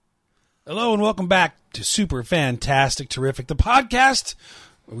Hello and welcome back to Super Fantastic Terrific, the podcast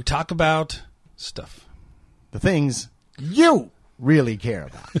where we talk about stuff. The things you really care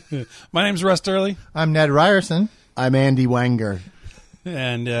about. My name's Russ Early. I'm Ned Ryerson. I'm Andy Wenger.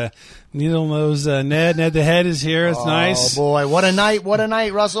 And Needle knows Ned. Ned the Head is here. It's nice. Oh, boy. What a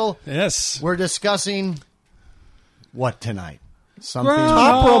night, Russell. Yes. We're discussing what tonight? Something.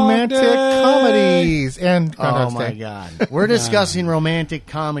 Top romantic comedies and Groundhog's Oh, my Day. God. We're discussing romantic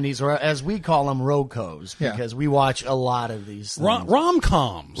comedies, or as we call them, ROCOs, because we watch a lot of these things.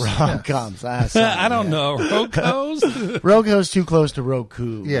 Rom-coms. Rom-coms. I don't know. Rocos? ROCO's too close to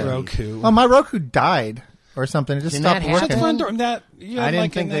Roku. Yeah. Roku. Oh, my Roku died or something. It just Can stopped that working. happen? You had I didn't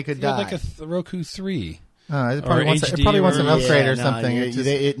like think they could you had like die. a Roku 3. It probably, wants, HD it probably wants an or- upgrade or no, something. It,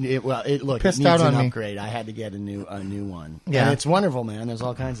 It just- look, pissed it needs out on an me. upgrade. I had to get a new one. Yeah. And it's wonderful, man. There's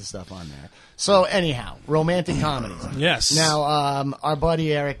all kinds of stuff on there. So anyhow, romantic comedies. Yes. Now, our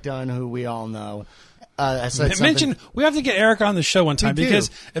buddy Eric Dunn, who we all know, said something. Mention we have to get Eric on the show one time We do.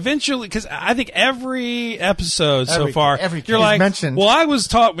 because eventually, because I think every episode so Every- far, every you're kid's like, mentioned. well, I was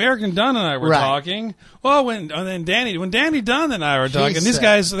talking. Eric and Dunn and I were Right. talking. Well, when Danny Dunn and I were talking, these said-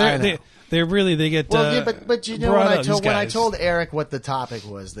 guys, I know. they get. Well, yeah, but you know brought when up, these I guys. told Eric what the topic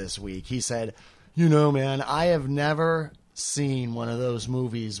was this week, he said, "You know, man, I have never seen one of those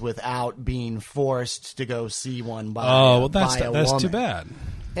movies without being forced to go see one by well, by a that's woman." too bad.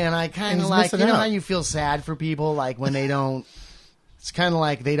 And I kind He's of like, missing you know out. how you feel sad for people, like when they don't. It's kind of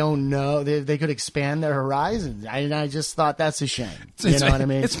like they don't know they could expand their horizons. I just thought that's a shame. You know what I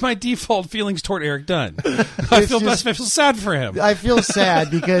mean? It's my default feelings toward Eric Dunn. I feel sad for him. I feel sad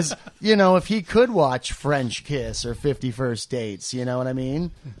because, you know, if he could watch French Kiss or 50 First Dates, you know what I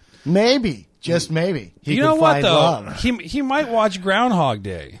mean? Maybe, just maybe, he You could know what find though? love. He might watch Groundhog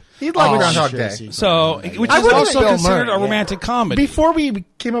Day. He'd like Oh, Groundhog sure, Day. see. So, which I is would also Bill considered Murray, a yeah. romantic comedy. Before we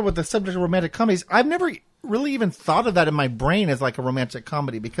came up with the subject of romantic comedies, I've never really even thought of that in my brain as like a romantic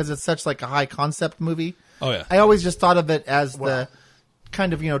comedy because it's such like a high concept movie. Oh, yeah. I always just thought of it as the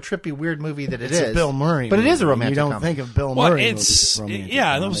kind of, trippy, weird movie that It's is. a Bill Murray, But it is a movie. romantic You don't comedy. think of Bill Well, Murray? it's romantic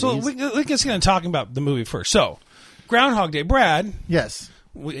yeah. comedies. So let's get into talking about the movie first. So, Groundhog Day, Brad. Yes.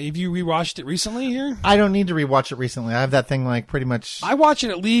 Have you rewatched it recently? Here, I don't need to rewatch it recently. I have that thing like pretty much. I watch it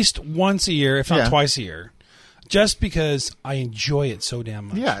at least once a year, if not Yeah. twice a year, just because I enjoy it so damn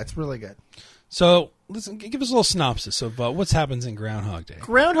much. Yeah, it's really good. So, listen, give us a little synopsis of what happens in Groundhog Day.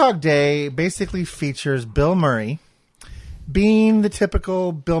 Groundhog Day basically features Bill Murray being the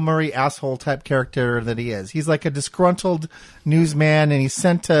typical Bill Murray asshole type character that he is. He's like a disgruntled newsman, and he's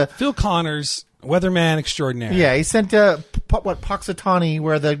sent to Phil Connors, weatherman extraordinaire. he's sent to Puxatawny,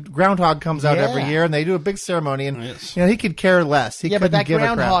 where the groundhog comes out every Yeah. year, and they do a big ceremony. And Yes. he could care less. He Yeah, but couldn't that give a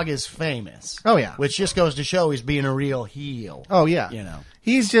crap. groundhog is famous. Oh, yeah. Which just goes to show he's being a real heel. Oh yeah, You know.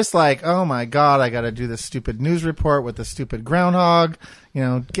 he's just like, oh my god, I got to do this stupid news report with the stupid groundhog.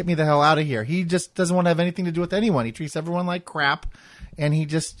 Get me the hell out of here. He just doesn't want to have anything to do with anyone. He treats everyone like crap, and he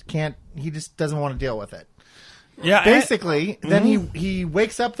just can't. He just doesn't want to deal with it. yeah. Basically, then he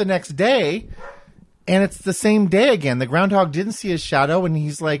wakes up the next day, and it's the same day again. The groundhog didn't see his shadow, and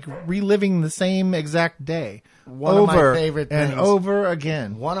he's like reliving the same exact day One of my over favorite and things- over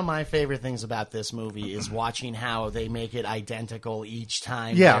again. One of my favorite things about this movie is watching how they make it identical each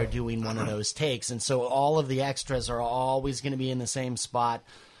time Yeah. they're doing one of those takes. And so all of the extras are always going to be in the same spot.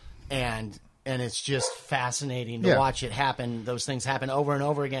 And it's just fascinating to Yeah. watch it happen. Those things happen over and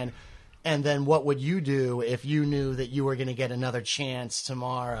over again. And then what would you do if you knew that you were going to get another chance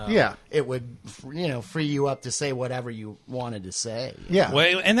tomorrow? Yeah. It would, free you up to say whatever you wanted to say. Yeah,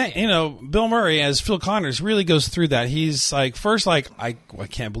 Well, and that Bill Murray as Phil Connors really goes through that. He's like first like I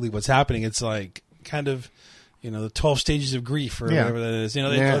can't believe what's happening. It's like kind of the 12 stages of grief or Yeah. whatever that is. They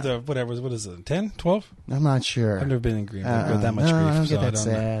Yeah. the whatever what is it 10, 12? I'm not sure. I've never been in grief. I've got that much no, grief. I don't so get that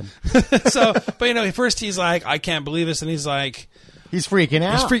I don't know. sad. So, but first he's like I can't believe this, and he's like He's freaking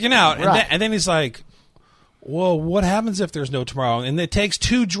out. he's freaking out, Right. and then he's like, well, what happens if there's no tomorrow? And it takes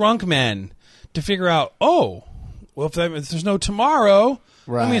two drunk men to figure out. Oh, well, if there's no tomorrow.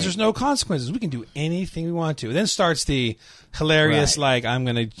 That Right. means there's no consequences. We can do anything we want to. And then starts the hilarious, Right. like, I'm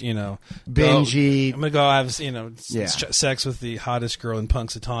going to, Binge eat. I'm going to go have, Yeah. sex with the hottest girl in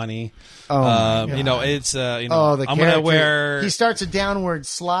Punxsutawney. Oh, my It's, the I'm going to character- wear. He starts a downward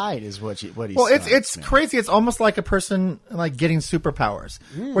slide, is what he. Well, it's crazy. It's almost like a person like getting superpowers,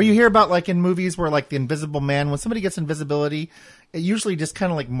 where you hear about like in movies where like the Invisible Man, when somebody gets invisibility, it usually just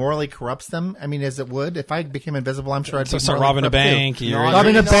kind of like morally corrupts them. I mean, as it would. If I became invisible, I'm sure I'd So be start morally robbing a corrupt, too. bank. You're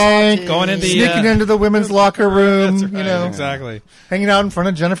Robbing a bank, going in the sneaking into the women's locker room, That's right, you know, exactly. hanging out in front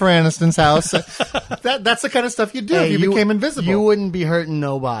of Jennifer Aniston's house. That's the kind of stuff you do if you became invisible. You wouldn't be hurting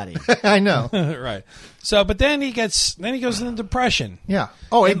nobody. I know. Right. So, but then he goes into depression. Yeah.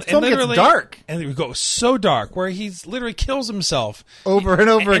 Oh, it film gets literally- dark and it goes so dark where he's literally kills himself over and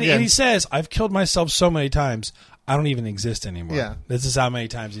over and, again. And he says, "I've killed myself so many times, I don't even exist anymore." Yeah. This is how many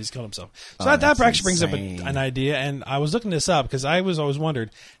times he's killed himself. So that that's actually brings insane. up an idea, and I was looking this up because I was always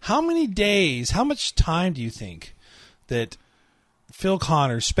wondered how many days, how much time do you think that Phil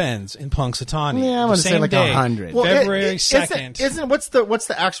Connors spends in Punxsutawney? Yeah, I'm The gonna say same like day, 100. Well, February 2nd. Isn't what's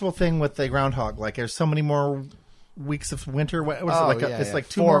the actual thing with the groundhog? Like, there's so many more weeks of winter. What was it like? It's like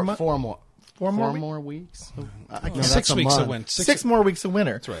two more months. Four more. Four more Four more weeks. No, 6 that's a weeks month. of winter. Six more weeks of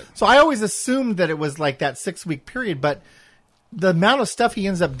winter. That's right. So I always assumed that it was like that 6 week period, but the amount of stuff he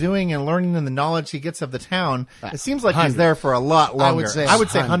ends up doing and learning and the knowledge he gets of the town, it seems like he's Hundreds. there for a lot longer. I would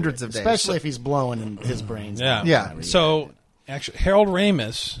say hundreds of days. especially if he's blowing his brains. Yeah. out. Yeah. So actually, Harold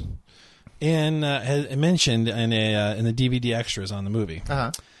Ramis has mentioned in the DVD extras on the movie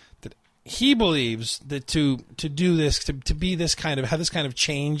Uh-huh. that he believes that to do this to be this kind of have this kind of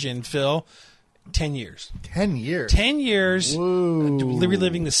change in Phil, 10 years. 10 years. 10 years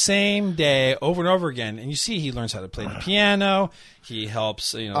reliving the same day over and over again. And you see he learns how to play the piano. He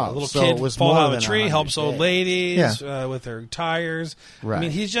helps, a little so kid it was fall more out of a than tree, 100 helps old days. ladies Yeah. with their tires. I Right. mean,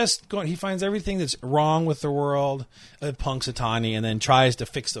 he's just going, he finds everything that's wrong with the world of Punxsutawney and then tries to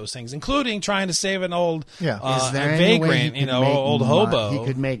fix those things, including trying to save an old Is there any way he vagrant, could make old hobo. He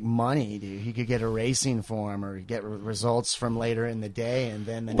could make money, dude. He could get a racing for him or get results from later in the day, and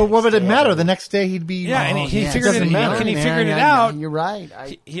then the But next what would it day- matter? The next day he'd be. Yeah, and he figured doesn't it matter. out. And he Man, figured it yeah, out. You're right.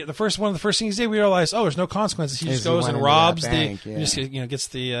 One of the first things he did, we realized, we there's no consequences. He just He goes went and into robs that bank, he yeah. just gets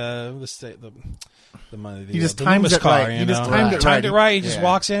the money. He just the times Loomis it car, right. He just timed timed it right. He just Yeah.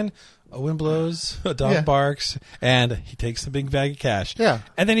 walks in. A wind blows, a dog Yeah. barks, and he takes the big bag of cash. Yeah.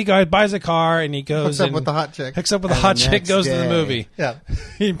 And then he buys a car, and he goes Hooks up and with the hot chick. Hooks up with the And hot the chick, next goes to the day- movie. Yeah.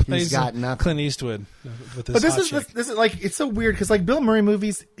 He plays got nothing. Clint Eastwood with his But this hot is chick. this is like it's so weird because like Bill Murray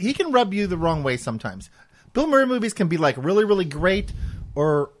movies, he can rub you the wrong way sometimes. Bill Murray movies can be like really really great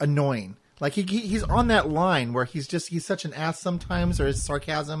or annoying. Like he's on that line where he's such an ass sometimes, or his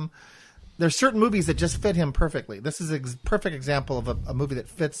sarcasm. There's certain movies that just fit him perfectly. This is a perfect example of a movie that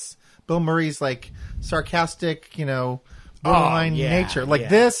fits Bill Murray's like sarcastic, borderline nature. Like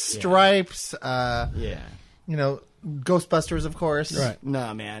this, Stripes, Yeah. Ghostbusters, of course. Right.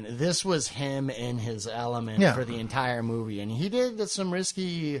 No, man. This was him in his element Yeah. for the entire movie. And he did some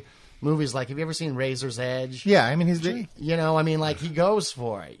risky movies. Like, have you ever seen Razor's Edge? Yeah, I mean he's Like he goes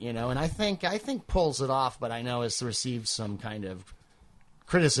for it, and I think pulls it off, but I know has received some kind of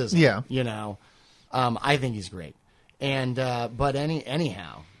criticism. Yeah. I think he's great. And, but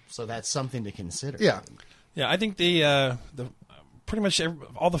anyhow, so that's something to consider. yeah. Yeah, I think the pretty much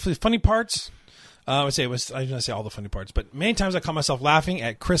all the funny parts. I would say I was going to say all the funny parts, but many times I caught myself laughing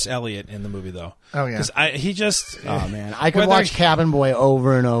at Chris Elliott in the movie, though. Oh, yeah. because he just Oh, man. I could whether- watch Cabin Boy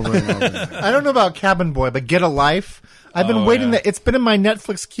over and over and over again. I don't know about Cabin Boy, but Get a Life. I've been waiting. yeah. It's been in my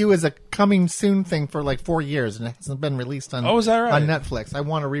Netflix queue as a coming soon thing for like 4 years, and it hasn't been released on. Oh, is that right? On Netflix. I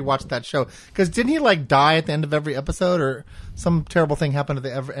want to rewatch that show because didn't he like die at the end of every episode, or some terrible thing happened at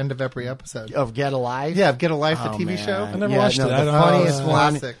the end of every episode? Of Get Alive? Yeah, Get a Life, the Oh, TV man. show. I never watched it. I The don't know. funniest Oh,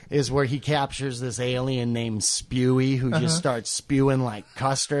 one classic. is where he captures this alien named Spewy who just starts spewing like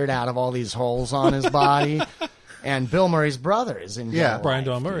custard out of all these holes on his body. And Bill Murray's brother is in Yeah. Get Brian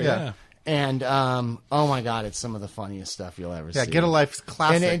Alive. Doyle Murray. Yeah. Yeah. And oh my God, it's some of the funniest stuff you'll ever Yeah, see. Get a Life's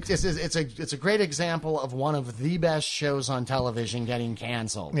classic. And it's a great example of one of the best shows on television getting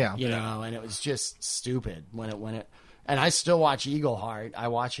canceled. Yeah. And it was just stupid when it. And I still watch Eagle Heart. I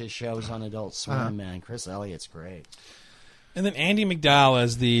watch his shows on Adult Swim. Man, Chris Elliott's great. And then Andy McDowell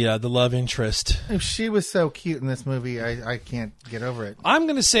as the love interest. If she was so cute in this movie, I can't get over it. I'm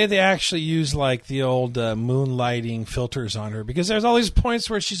going to say they actually use like the old moonlighting filters on her because there's all these points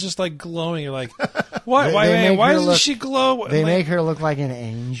where she's just like glowing. You're like, why? They Why make her doesn't look- she glow? They Like, make her look like an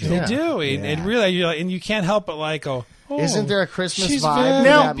angel. They Yeah. do. And really, and you can't help but like go. Oh, Isn't there a Christmas she's vibe very to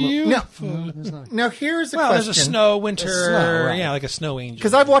that mo- beautiful. Now here's a Well, question. there's a snow, winter, snow, right. yeah, like a snow angel.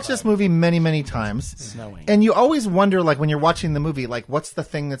 Because I've watched this movie many, many times. Snowing. And you always wonder, like, when you're watching the movie, like, what's the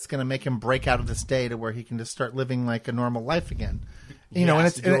thing that's going to make him break out of this day to where he can just start living like a normal life again? And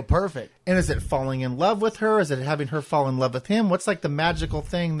Has it's to do it perfect. And is it falling in love with her? Is it having her fall in love with him? What's like the magical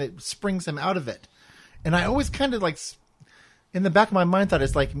thing that springs him out of it? And I always kind of like in the back of my mind thought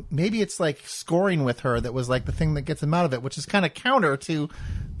it's like maybe it's like scoring with her that was like the thing that gets him out of it, which is kind of counter to,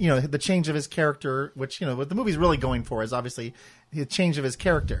 the change of his character, which what the movie's really going for is obviously the change of his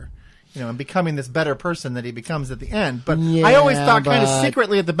character, and becoming this better person that he becomes at the end. But I always thought kind of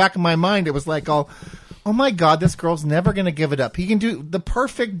secretly at the back of my mind it was like oh my God, this girl's never going to give it up. He can do the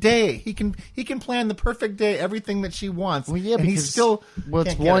perfect day. He can plan the perfect day, everything that she wants. Well, yeah, and because he's still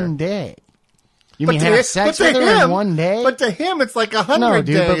it's one day. You but mean have sex with her in one day? But to him, it's like 100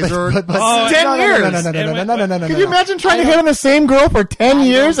 days or 10 no, years. No. Can you imagine trying to hit on the same girl for 10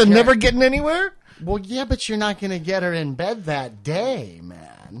 years and never getting anywhere? Well, yeah, but you're not going to get her in bed that day,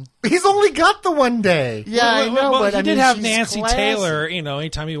 man. He's only got the one day. Yeah, I know, but he did have she's Nancy classy. Taylor,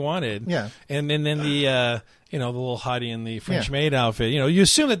 anytime he wanted. Yeah. And then the the little hottie in the French maid outfit. You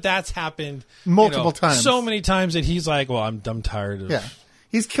assume that that's happened Multiple times. so many times that he's like, well, I'm tired of. Yeah.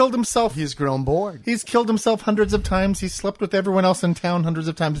 He's killed himself. He's grown bored. He's killed himself hundreds of times. He's slept with everyone else in town hundreds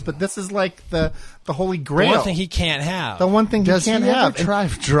of times. But this is like the holy grail. The one thing he can't have. The one thing Does he can't he ever have. try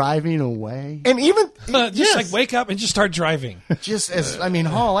driving away? And even just like wake up and just start driving.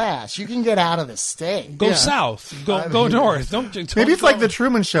 Haul ass. You can get out of the state. Go south. Go north. Don't maybe it's like the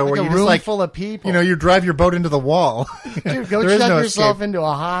Truman Show where a you room just full of people. you drive your boat into the wall. Dude, go There is check no yourself escape. into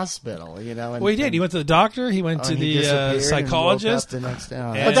a hospital. And, Well, he did. He went to the doctor. He went to he the disappeared and psychologist. woke up the next day.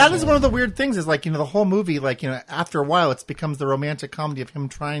 But that is one of the weird things is like, the whole movie, like, after a while, it becomes the romantic comedy of him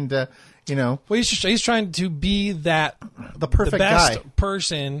trying to, Well, he's trying to be the perfect best guy.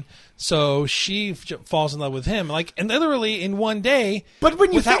 person, so she falls in love with him. Like, and literally in one day, But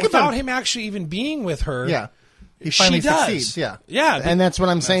when you think without about him actually even being with her, yeah. He finally she does. succeeds, yeah. Yeah. And that's what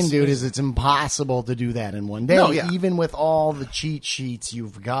I'm saying, dude, is it's impossible to do that in one day, No, yeah. even with all the cheat sheets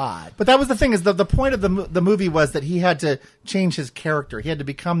you've got. But that was the thing is the point of the movie was that he had to change his character. He had to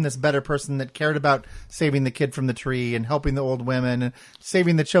become this better person that cared about saving the kid from the tree and helping the old women and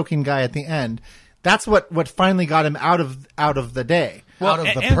saving the choking guy at the end. That's what finally got him out of the day. Out of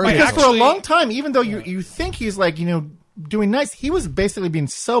the and purgatory. Because for a long time, even though you think he's like, doing nice, he was basically being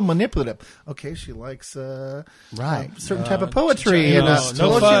so manipulative. Okay, she likes Right. certain type of poetry. no and,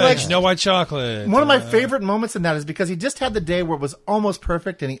 no she fudge, likes- no white chocolate. One of my favorite moments in that is because he just had the day where it was almost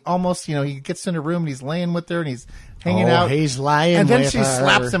perfect, and he almost, he gets in a room and he's laying with her and he's hanging Oh, out. he's lying and then with she her.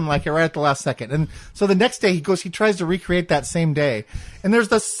 slaps him like right at the last second. And so the next day he tries to recreate that same day. And there's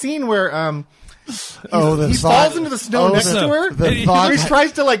the scene where he falls into the snow next to her. the thought- he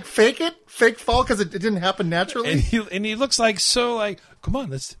tries to like fake fall because it didn't happen naturally. and he looks like come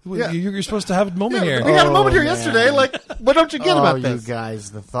on, Yeah. you're supposed to have a moment Yeah, here. we had a Oh, moment here man. yesterday. Like, what don't you get about this? You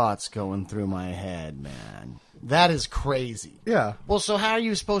guys, the thoughts going through my head, man. That is crazy. Yeah. Well, so how are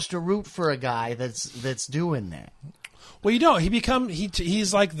you supposed to root for a guy that's doing that? Well, you don't.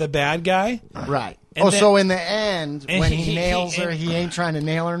 He's like the bad guy. Right. And So in the end, and when he- he nails her, he ain't trying to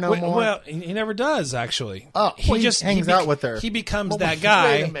nail her no more? Well, he never does actually. Oh, well, he hangs out with her. He becomes Well, that wait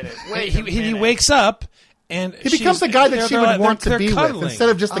guy. a minute, wait he, a he minute. wakes up and He becomes the guy that she would want to they're be with cuddling. instead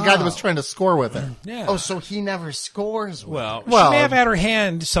of just the guy that was Oh. trying to score with her. Yeah. Oh, so he never scores with her. Well- she may have had her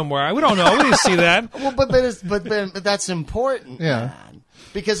hand somewhere. We don't know. We didn't see that. Well, but that's important, Yeah. man.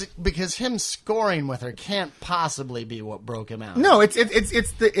 Because him scoring with her can't possibly be what broke him out. No, he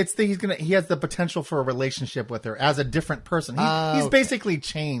has the potential for a relationship with her as a different person. He's okay. basically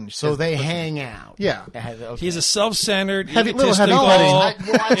changed. So they hang out. Yeah. Okay. He's a self-centered, Little heavy egotistical, petting.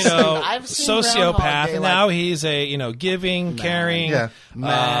 I've seen Groundhog sociopath. Day, And like- now he's a giving, caring, Yeah.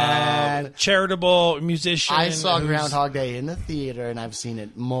 Man. charitable musician. I saw who's- Groundhog Day in the theater, and I've seen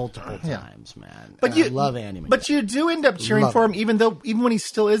it multiple times, man. But And you I love anime. But you do end up cheering Love for him, even when he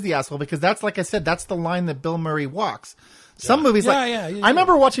still is the asshole, because that's like I said, that's the line that Bill Murray walks. Some movies, Yeah, like yeah, you I do.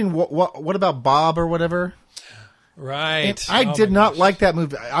 remember watching what about Bob or whatever. Right. And I Oh, did my not gosh. like that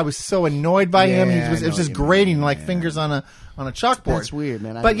movie. I was so annoyed by him. Yeah, It I know was just what you grating mean, like yeah. fingers on a chalkboard. That's weird,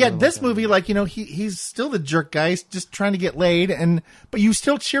 man. I But don't yet know this what movie, like he's still the jerk guy. He's just trying to get laid, but you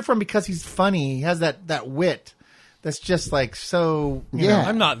still cheer for him because he's funny. He has that wit. That's just like so. You Yeah. know,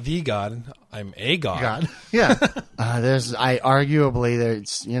 I'm not the god. I'm a god. God. Yeah.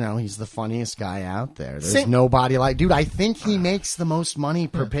 He's the funniest guy out there. There's Same- nobody like, dude. I think he makes the most money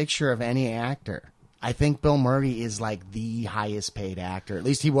per picture of any actor. I think Bill Murray is like the highest paid actor. At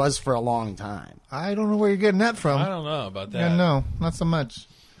least he was for a long time. I don't know where you're getting that from. I don't know about that. Yeah, no, not so much.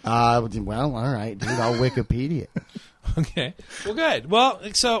 Well, all right, dude. I'll Wikipedia. Okay. Well, good. Well,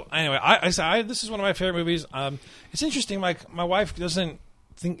 so anyway, this is one of my favorite movies. It's interesting. Like my wife doesn't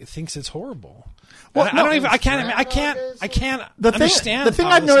thinks it's horrible. Well, I no, don't even. I can't Groundhog understand. The thing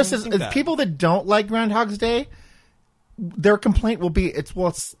how I've noticed someone is think that. people that don't like Groundhog's Day their complaint will be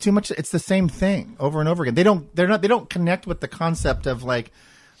it's too much. It's the same thing over and over again. They don't connect with the concept of like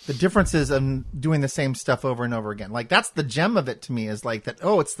the differences in doing the same stuff over and over again. Like that's the gem of it to me is like that.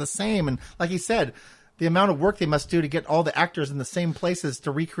 Oh, it's the same. And like he said, the amount of work they must do to get all the actors in the same places to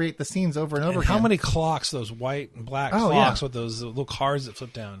recreate the scenes over and over again. How many clocks, those white and black clocks with those little cars that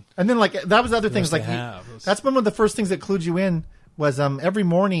flip down. And then like that was the other things like that's one of the first things that clued you in was every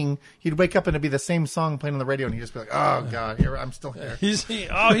morning he'd wake up and it'd be the same song playing on the radio and he'd just be like, oh God, here I'm still here. He's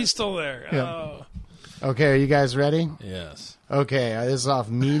still there. Yeah. Oh. Okay, are you guys ready? Yes. Okay, this is off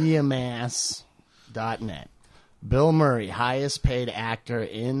MediaMass.net. Bill Murray, highest paid actor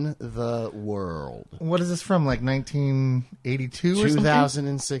in the world. What is this from? Like 1982 or something?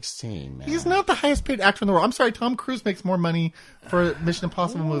 2016, man. He's not the highest paid actor in the world. I'm sorry, Tom Cruise makes more money for Mission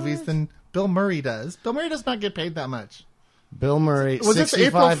Impossible movies than Bill Murray does. Bill Murray does not get paid that much. Bill Murray. Was this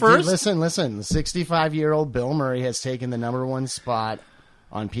April 1st? Dude, listen. The 65-year-old Bill Murray has taken the #1 spot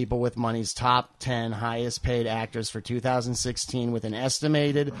on People with Money's top 10 highest paid actors for 2016 with an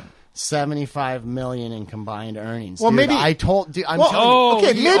estimated $75 million in combined earnings. Well, dude, maybe I'm telling you.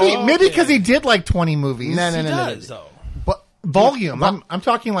 Maybe because he did like 20 movies. No. But volume. I'm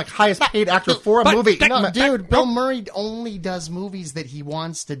talking like highest paid actor for a movie. Dude, Bill Murray only does movies that he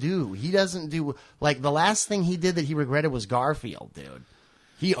wants to do. He doesn't do like the last thing he did that he regretted was Garfield, dude.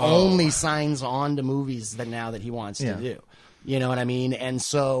 He only signs on to movies that he wants to do. You know what I mean? And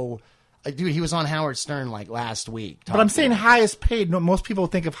so, dude, he was on Howard Stern like last week. But I'm saying highest paid. No, most people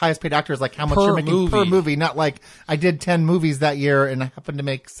think of highest paid actors like how much you're making per movie, not like I did 10 movies that year and I happened to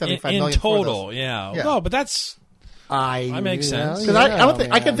make $75 million in total. Yeah. No, but that's that makes sense. Because I don't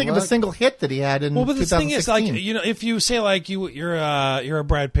think I can think of a single hit that he had in. Well, but the 2016. thing is, like if you say like you're a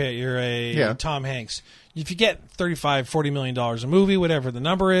Brad Pitt, you're a Tom Hanks. If you get $35-40 million a movie, whatever the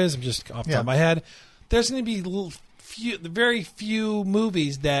number is, I'm just off the top of my head. There's going to be very few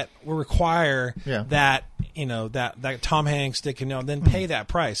movies that will require that that Tom Hanks that can then pay that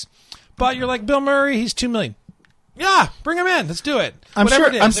price. But you're like Bill Murray, he's $2 million. Yeah, bring him in. Let's do it.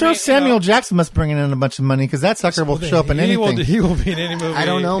 I'm sure Samuel Jackson must bring in a bunch of money because that sucker will show up in anything. He will be in any movie. I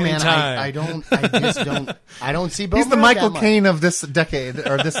don't know, man. I don't see Bill Murray. He's the Michael Caine of this decade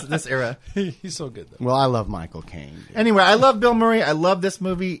or this era. He's so good, though. Well, I love Michael Caine. Dude. Anyway, I love Bill Murray. I love this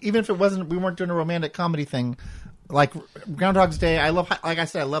movie, even if we weren't doing a romantic comedy thing. Like Groundhog's Day, I love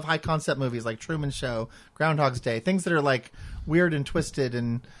high concept movies like Truman Show, Groundhog's Day, things that are like weird and twisted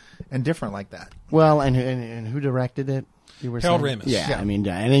and different like that. Well, and who directed it? You were Harold saying? Ramis. Yeah, I mean,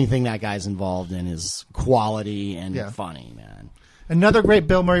 anything that guy's involved in is quality and funny, man. Another great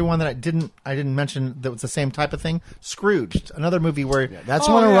Bill Murray one that I didn't mention that was the same type of thing. Scrooged, another movie where that's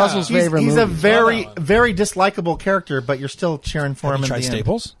one of Russell's favorite movies. He's a very dislikable character, but you're still cheering for him. Have you tried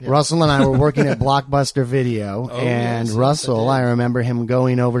Staples? Yeah. Russell and I were working at Blockbuster Video, and Russell, I remember him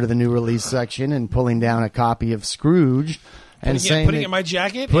going over to the new release section and pulling down a copy of Scrooge. And putting it in my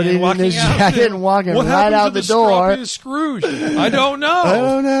jacket, putting it in his jacket and walking right out the door. What happened to the Scrooge? I don't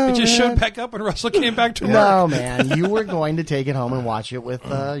know. It just showed back up when Russell came back to work. No, man, you were going to take it home and watch it with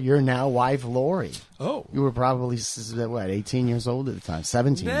your now wife, Lori. Oh, you were probably 18 years old at the time,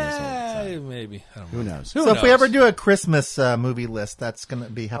 17 years old. At the time. Maybe. I don't know. Who knows? So if we ever do a Christmas movie list, that's going to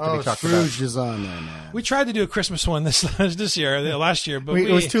have to be talked about. Scrooge is on there, man. We tried to do a Christmas one this year, last year, but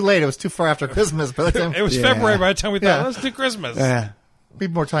it was too late. It was too far after Christmas. By the time it was February by the time we thought let's do Christmas. Yeah. Be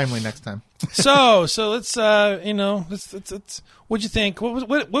more timely next time. so let's let's what'd you think?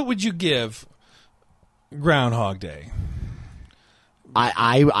 What would you give Groundhog Day?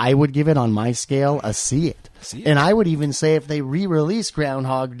 I would give it on my scale a see it. And I would even say if they re-release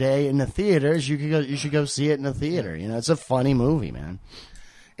Groundhog Day in the theaters, you should go see it in the theater. You know, it's a funny movie, man.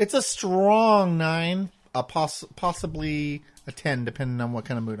 It's a strong 9, possibly a 10, depending on what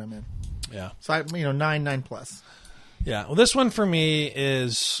kind of mood I'm in. Yeah. So 9 plus. Yeah. Well, this one for me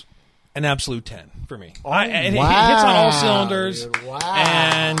is an absolute 10 for me. It hits wow. on all cylinders. Wow.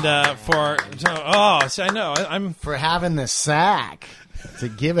 And I know I'm for having the sack to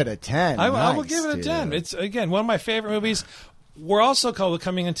give it a 10. I will give it a 10. It's again one of my favorite movies. We're also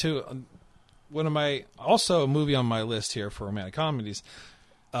coming into one of my a movie on my list here for romantic comedies.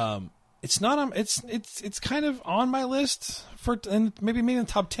 It's not on. It's kind of on my list and maybe in the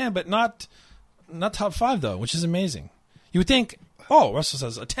top 10, but not top 5 though, which is amazing. You would think, Russell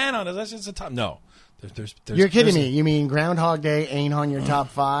says a 10 on it. That's just a top. No, there's You're kidding me. You mean Groundhog Day ain't on your top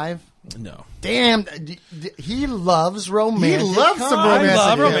 5? No. Damn, he loves romantic. He loves some romantic. I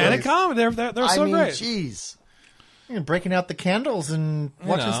love romantic comedy. They're so great. Jeez. You're breaking out the candles and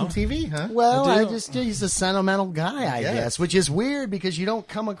watching some TV, huh? Well, he's a sentimental guy, I guess, which is weird because you don't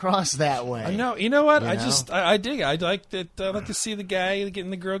come across that way. I know. You know what? I dig it. I like that. I like to see the guy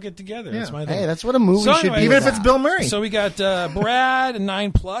and the girl get together. That's my thing. Hey, that's what a movie should be. Even about. if it's Bill Murray. So we got Brad, a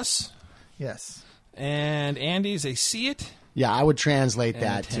 9+. Yes. And Andy's a see it. Yeah, I would translate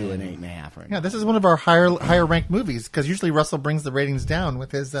that to an 8.5 right now. Yeah, this is one of our higher ranked movies because usually Russell brings the ratings down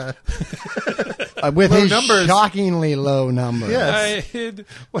with his with his numbers. Shockingly low number. Yes.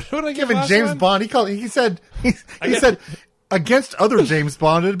 What did I give Given James one? Bond, he said against other James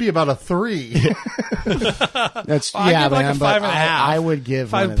Bond it'd be about a 3. That's I give like a 5.5. I would give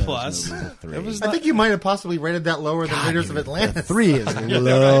 5+. one of those movies a 3. I think you might have possibly rated that lower than Raiders of Atlantis. A 3 is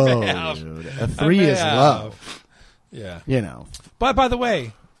low, dude. A 3 is low. Yeah. You know. But by the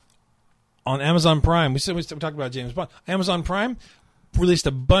way, on Amazon Prime, we talked about James Bond. Amazon Prime released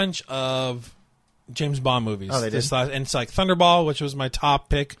a bunch of James Bond movies. Oh, they did? And it's like Thunderball, which was my top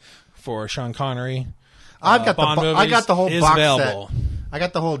pick for Sean Connery. I got the whole box available. set. I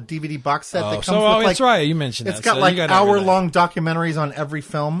got the whole DVD box set that comes with that's right. You mentioned that. It's got hour-long documentaries on every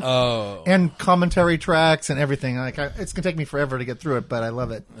film. Oh. And commentary tracks and everything. It's going to take me forever to get through it, but I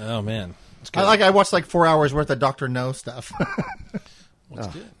love it. Oh, man. I watched 4 hours worth of Dr. No stuff. That's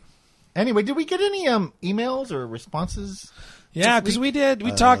good. Anyway, did we get any emails or responses? Yeah, because we did.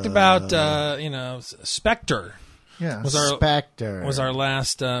 We talked about Spectre. Yeah, Spectre was our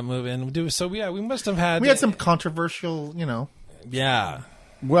last movie, and we must have had. We had some controversial, Yeah.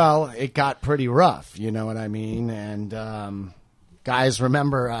 Well, it got pretty rough. You know what I mean? And guys,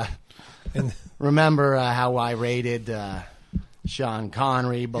 remember how I rated Sean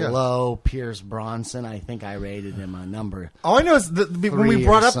Connery below Pierce Bronson? I think I rated him a number. All I know is that when we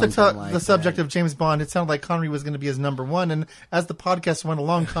brought up the subject that. of James Bond, it sounded like Connery was going to be his number one, and as the podcast went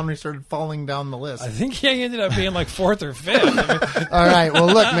along, Connery started falling down the list. I think he ended up being 4th or 5th. All right, well,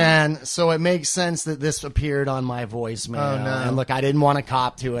 look, man, so it makes sense that this appeared on my voicemail. Oh, no. And look, I didn't want to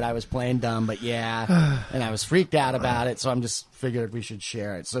cop to it. I was playing dumb, but yeah, and I was freaked out about it, so I'm just figured we should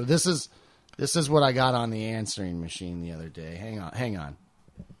share it. So this is what I got on the answering machine the other day. Hang on. Hang on.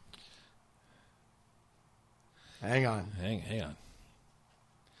 Hang on.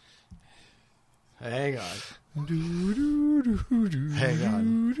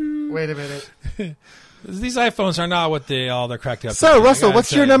 Wait a minute. These iPhones are not what they're cracked up. So, Russell,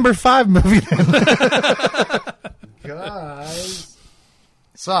 what's your number 5 movie then? Guys.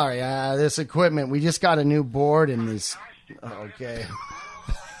 Sorry, this equipment, we just got a new board in this. Okay.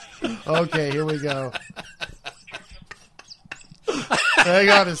 Okay, here we go. Hang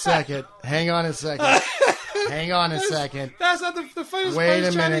on a second. That's not the funniest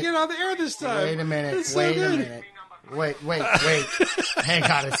place trying to get on the air this time. Wait a minute. Wait. Hang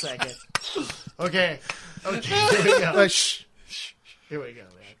on a second. Okay, here we go. Shh. Here we go,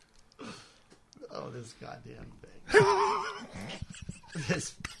 man. Oh, this goddamn thing.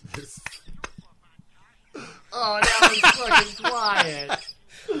 This. Oh, that was fucking quiet.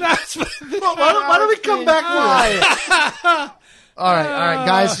 Why don't we come back live? All right,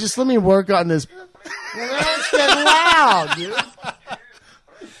 guys. Just let me work on this. That's getting loud, dude.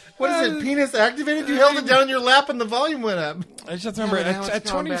 What is it? Penis activated? You held it down in your lap and the volume went up. I just remember at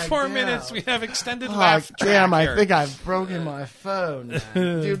 24 minutes we have extended Oh, laugh. damn! I think I've broken my phone,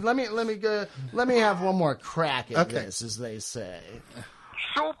 man. Dude. Let me have one more crack at this, as they say.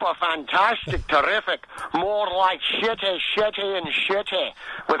 Super fantastic, terrific. More like shitty,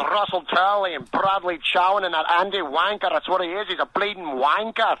 with Russell Turley and Bradley Chowan and that Andy Wanker. That's what he is. He's a bleeding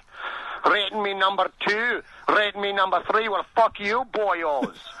wanker. Rating me number 2. Rating me number 3. Well, fuck you,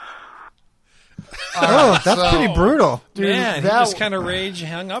 boyos. That's pretty brutal. Dude, man, he just kind of rage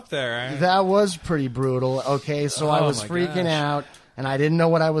hung up there. That was pretty brutal. Okay, so I was freaking out, and I didn't know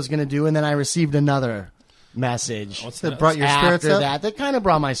what I was going to do, and then I received another message that brought your spirits up? That kind of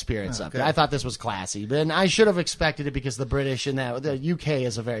brought my spirits up. I thought this was classy, but I should have expected it because the British and the UK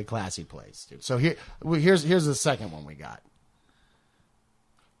is a very classy place, dude. So here's the second one we got.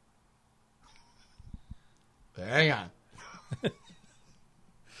 Hang on.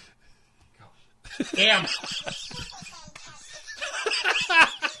 Damn.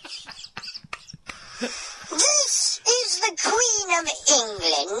 This is the Queen of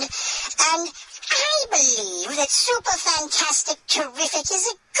England, and I believe that Super Fantastic Terrific is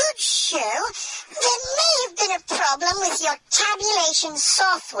a good show. There may have been a problem with your tabulation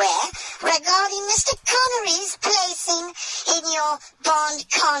software regarding Mr. Connery's placing in your Bond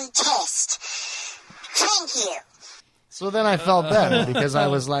contest. Thank you. So then I felt better because I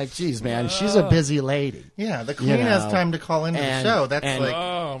was like, geez, man, she's a busy lady. Yeah, the queen has time to call into the show. That's like...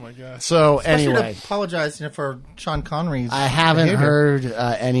 Oh, my gosh. So Especially anyway. to apologize for Sean Connery's I haven't behavior. heard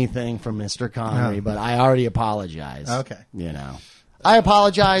anything from Mr. Connery, but I already apologize. Okay. I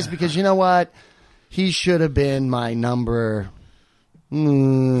apologize because you know what? He should have been my number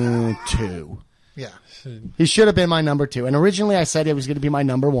 2. Yeah. He should have been my number 2. And originally I said it was going to be my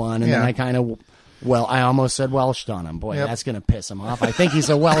number 1, and then I kind of... Well, I almost said Welsh on him. Boy, that's going to piss him off. I think he's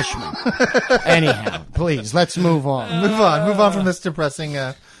a Welshman. Anyhow, please, let's move on. Move on from this depressing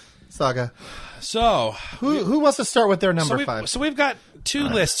saga. So, who wants to start with their number 5? So we've got 2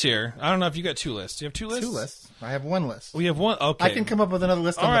 lists here. I don't know if you got 2 lists. Do you have 2 lists? 2 lists. I have 1 list. We have 1. Okay. I can come up with another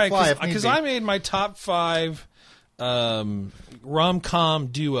list on the fly if need because be. I made my top 5 rom-com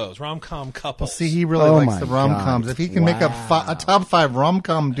duos, rom-com couples. See, he really likes the rom-coms. If he can make up a top 5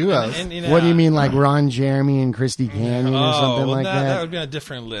 rom-com duos. What do you mean, like Ron Jeremy and Christy Canyon or something like that? That would be on a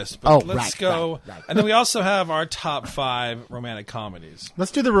different list. But let's go. Right. And then we also have our top 5 romantic comedies.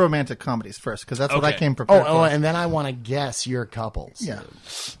 Let's do the romantic comedies first, because that's what I came prepared for. And then I want to guess your couples. Yeah.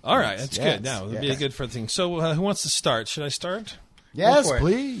 All right, that's good. Now, it'll be a good for the thing. So who wants to start? Should I start? Yes,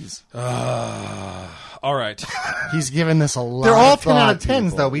 please. All right. He's given this a lot. They're all of 10 out of thought, 10s,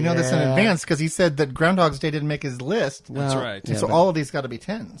 people. though. We know this in advance because he said that Groundhog's Day didn't make his list. That's right. And so all of these got to be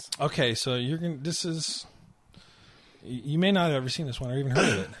 10s. Okay, so you're gonna. This is. You may not have ever seen this one or even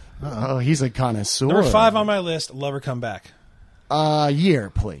heard of it. Oh, he's a connoisseur. Number 5 on my list. Lover Come Back.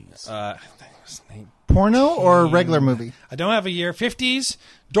 Year, please. Porno or regular movie? I don't have a year. 50s.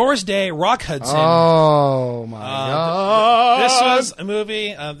 Doris Day. Rock Hudson. Oh my God! This was a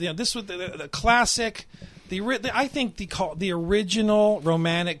movie. This was the classic. I think the original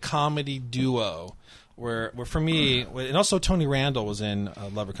romantic comedy duo, where for me, and also Tony Randall was in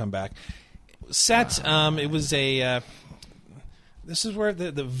Lover Come Back. It was a. This is where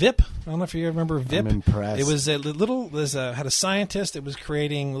the VIP. I don't know if you remember VIP. I'm impressed. It was had a scientist that was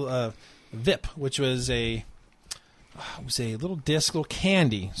creating VIP, which was a little disc, little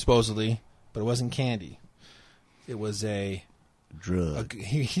candy, supposedly, but it wasn't candy. It was a drug.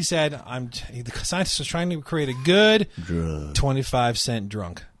 He said, the scientist was trying to create a good drug. 25-cent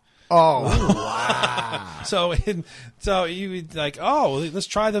drunk. Oh, wow. So you would like, let's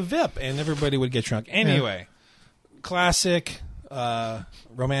try the VIP, and everybody would get drunk. Anyway, classic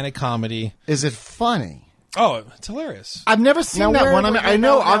romantic comedy. Is it funny? Oh, it's hilarious. I've never seen that one. I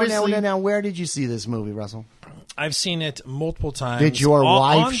know, obviously. Now, where did you see this movie, Russell? I've seen it multiple times. Did your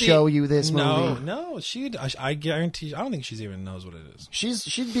wife show you this movie? No. I guarantee. I don't think she even knows what it is.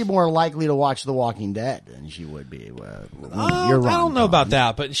 She'd be more likely to watch The Walking Dead than she would be. You're wrong. I don't know about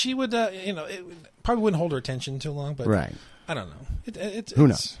that, but she would. It probably wouldn't hold her attention too long. But right. I don't know. Who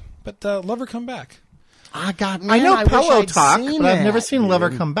knows? But Lover Come Back. I know Pillow Talk, but I've never seen Lover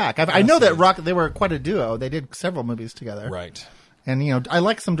dude. Come Back. I know that they were quite a duo. They did several movies together. Right. And, I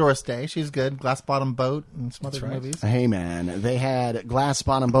like some Doris Day. She's good. Glass Bottom Boat and some other movies. Hey, man, they had Glass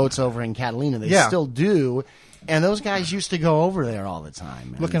Bottom Boats over in Catalina. They still do. And those guys used to go over there all the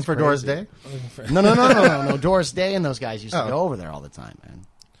time, man. Looking for Doris Day? No. Doris Day and those guys used to go over there all the time, man.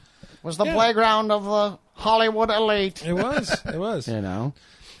 It was the playground of the Hollywood elite. It was.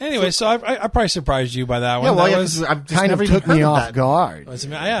 Anyway, so I probably surprised you by that one. Yeah, well, that kind of took me off guard. So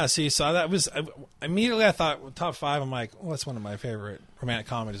that was immediately I thought top 5. I'm like, well, that's one of my favorite romantic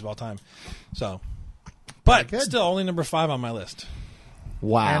comedies of all time. So, but still only number 5 on my list.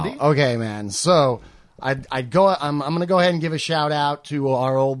 Wow. Andy? Okay, man. So I'd go. I'm going to go ahead and give a shout out to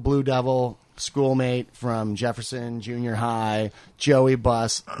our old Blue Devil schoolmate from Jefferson Junior High, Joey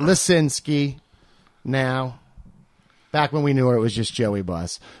Buss Lisinski. Now. Back when we knew her, it was just Joey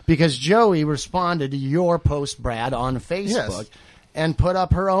Buss. Because Joey responded to your post, Brad, on Facebook and put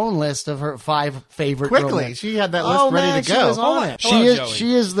up her own list of her 5 favorite Quickly. She had that list ready to go. She was on it.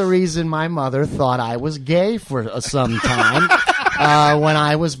 She is the reason my mother thought I was gay for some time when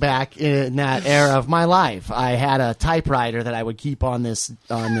I was back in that era of my life. I had a typewriter that I would keep on this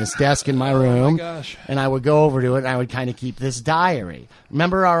desk in my room. Oh, my gosh. And I would go over to it, and I would kind of keep this diary.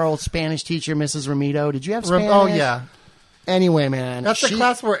 Remember our old Spanish teacher, Mrs. Ramito? Did you have Spanish? Oh, yeah. Anyway, man. That's the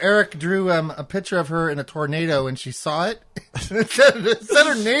class where Eric drew a picture of her in a tornado, and she saw it. It said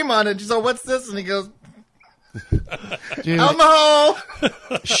her name on it. She said, "What's this?" And he goes, "Elmo."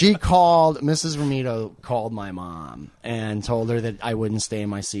 Mrs. Ramito called my mom and told her that I wouldn't stay in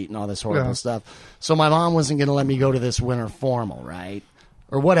my seat and all this horrible stuff. So my mom wasn't going to let me go to this winter formal, right?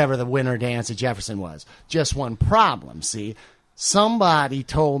 Or whatever the winter dance at Jefferson was. Just one problem, see? Somebody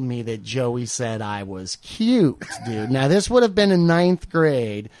told me that Joey said I was cute, dude. Now, this would have been in 9th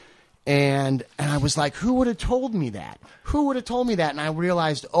grade, And I was like, who would have told me that? Who would have told me that? And I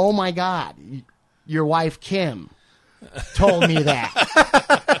realized, oh my God, your wife Kim told me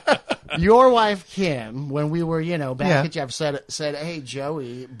that. Your wife Kim, when we were, back at Jeff, said, "Hey,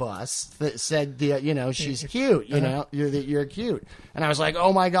 Joey Buss said, she's cute. You're cute." And I was like,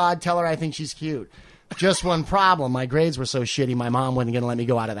 "Oh my God, tell her I think she's cute." Just one problem: my grades were so shitty, my mom wasn't going to let me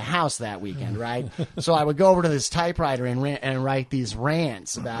go out of the house that weekend, right? So I would go over to this typewriter and write these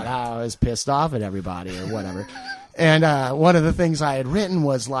rants about how I was pissed off at everybody or whatever. And one of the things I had written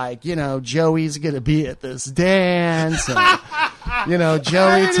was like, Joey's going to be at this dance. And,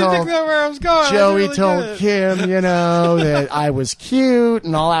 Joey told Kim, that I was cute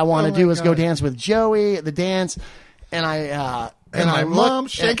and all I want to do is go dance with Joey at the dance. And and my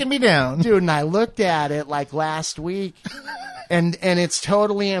mom's shaking me down. Dude, and I looked at it like last week. And it's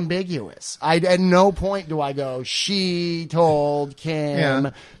totally ambiguous. At no point do I go, she told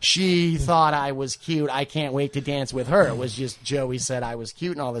Kim, she thought I was cute, I can't wait to dance with her. It was just Joey said I was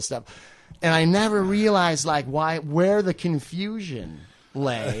cute and all this stuff. And I never realized where the confusion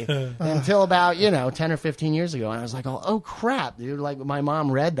lay until about 10 or 15 years ago. And I was like, oh crap, dude, like my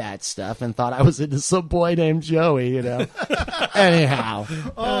mom read that stuff and thought I was into some boy named Joey. Anyhow,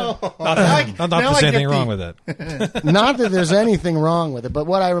 not that there's anything wrong with it. Not that there's anything wrong with it, but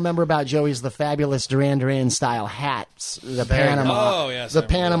what I remember about Joey is the fabulous Duran Duran style hats, the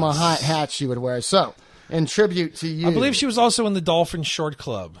Panama hat she would wear. So in tribute to you, I believe she was also in the Dolphin Short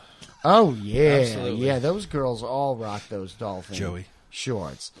Club. Oh yeah, absolutely. Yeah, those girls all rock those Dolphin Joey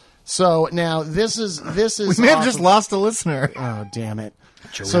shorts. So now this is we may have just lost a listener. Oh damn it!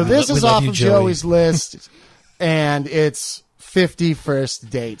 Joey, so this is off of Joey's list, and it's 51st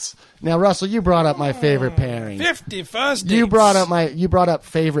dates. Now, Russell, you brought up my favorite pairing. 51st dates. You brought up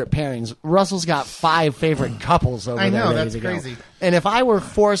favorite pairings. Russell's got 5 favorite couples over there. I know, ready that's to go. crazy. And if I were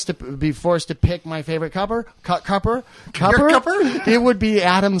forced to pick my favorite couple, it would be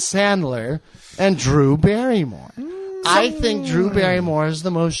Adam Sandler and Drew Barrymore. I think Drew Barrymore is the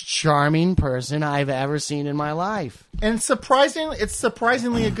most charming person I've ever seen in my life. And it's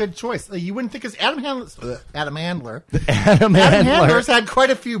surprisingly a good choice. You wouldn't think, because Adam Handler Handler's had quite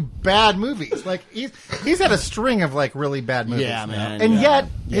a few bad movies. Like he's had a string of like really bad movies. Yeah, man. And yet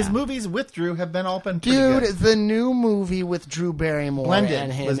his movies with Drew have been all been pretty Dude, good. the new movie with Drew Barrymore Blended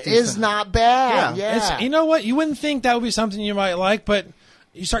and him was is not bad. Yeah. You know what? You wouldn't think that would be something you might like, but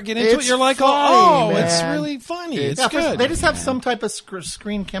you start getting into It's it, you're like, funny, man. it's really funny. It's Yeah, good. they just have some type of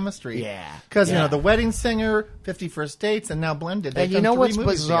screen chemistry. Yeah. Because, The Wedding Singer, 50 First Dates, and now Blended. And you know what's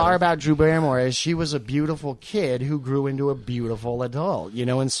bizarre about Drew Barrymore is she was a beautiful kid who grew into a beautiful adult.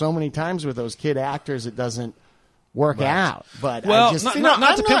 And so many times with those kid actors, it doesn't work out. But Well, I just,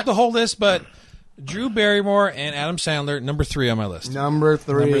 not to pick the whole list, but Drew Barrymore and Adam Sandler, number 3 on my list. Number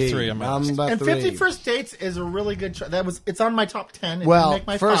three on my list. And 50 First Dates is a really good choice. It's on my top 10. Well, make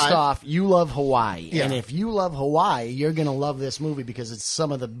my first 5. off, you love Hawaii. Yeah. And if you love Hawaii, you're going to love this movie because it's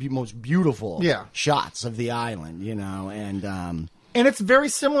some of the most beautiful shots of the island, And it's very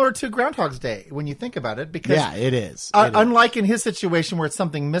similar to Groundhog's Day when you think about it. Because it is. Unlike in his situation where it's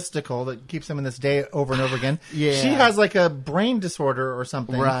something mystical that keeps him in this day over and over again, she has like a brain disorder or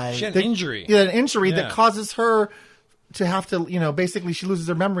something. Right. She had an injury. Yeah, an injury that causes her to have to, basically she loses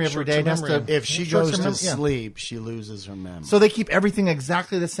her memory every day. If she goes to sleep, she loses her memory. So they keep everything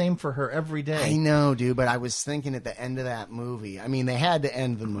exactly the same for her every day. I know, dude, but I was thinking at the end of that movie, I mean, they had to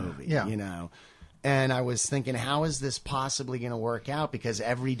end the movie, And I was thinking, how is this possibly going to work out? Because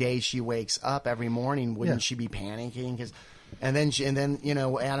every day she wakes up, every morning, wouldn't she be panicking? And then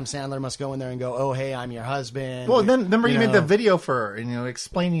Adam Sandler must go in there and go, "Oh, hey, I'm your husband." Well, then remember you made the video for her,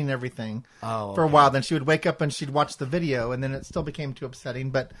 explaining everything for a while. Then she would wake up and she'd watch the video, and then it still became too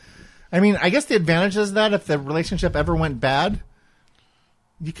upsetting. But I mean, I guess the advantage is that if the relationship ever went bad,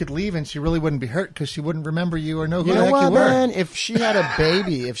 you could leave and she really wouldn't be hurt because she wouldn't remember you or know who the heck you were. Man, if she had a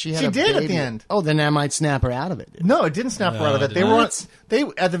baby, she did at the end. Oh, then that might snap her out of it. No, it didn't snap her out of it. They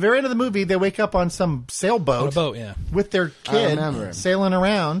at the very end of the movie, they wake up on some sailboat On a boat, with their kid sailing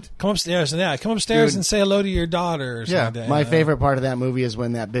around. Come upstairs and say hello to your daughter. Or something like that, My favorite part of that movie is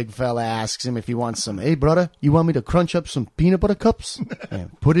when that big fella asks him if he wants some. Hey, brother, you want me to crunch up some peanut butter cups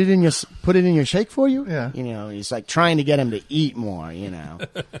and put it in your shake for you? Yeah. He's like trying to get him to eat more.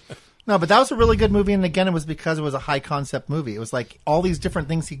 No, but that was a really good movie, and again, it was because it was a high concept movie. It was like all these different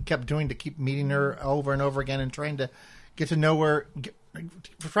things he kept doing to keep meeting her over and over again, and trying to get to know her,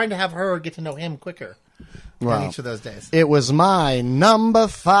 trying to have her get to know him quicker. On each of those days, it was my number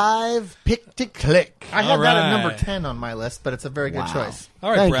 5 pick to click. I had that at number 10 on my list, but it's a very good choice. All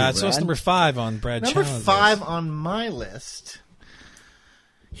right, Thank Brad. you, So it's number 5 on Brad. Number 5 on my list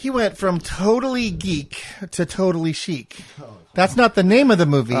He went from totally geek to totally chic. That's not the name of the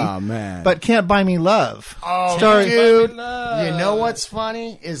movie. Oh, man. But Can't Buy Me Love. Oh, dude. You know what's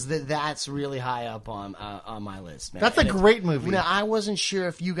funny is that's really high up on my list, man. That's a great movie. Now, I wasn't sure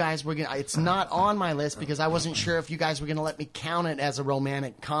if you guys were going to... It's not on my list because I wasn't sure if you guys were going to let me count it as a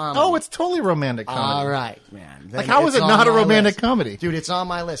romantic comedy. Oh, it's totally romantic comedy. All right, man. Then like, how is it not a romantic comedy? Dude, it's on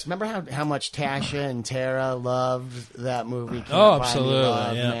my list. Remember how much Tasha and Tara loved that movie? Can't Oh, Buy Me absolutely,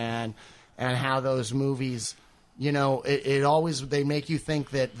 Love, yeah. man. And how those movies... You know, it always, they make you think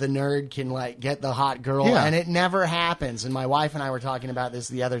that the nerd can, like, get the hot girl, and it never happens. And my wife and I were talking about this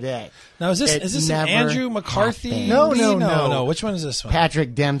the other day. Now, is this an Andrew McCarthy? No. No. Which one is this one?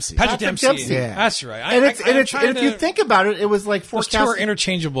 Patrick Dempsey. Patrick Dempsey. Yeah. That's right. And if you think about it, it was like forecasting. Those two are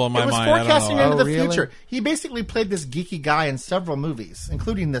interchangeable in my mind. It was forecasting into the really? future. He basically played this geeky guy in several movies,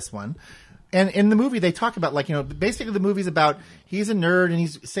 including this one. And in the movie, they talk about, like, you know, basically the movie's about he's a nerd and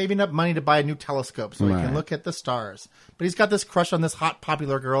he's saving up money to buy a new telescope so he can look at the stars. But he's got this crush on this hot,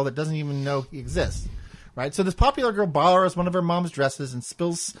 popular girl that doesn't even know he exists. Right? So this popular girl borrows one of her mom's dresses and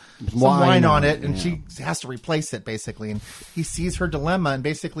spills some wine on it, and she has to replace it, basically. And he sees her dilemma and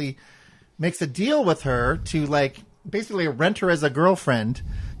basically makes a deal with her to, like, basically rent her as a girlfriend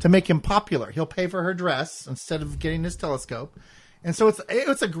to make him popular. He'll pay for her dress instead of getting his telescope. And so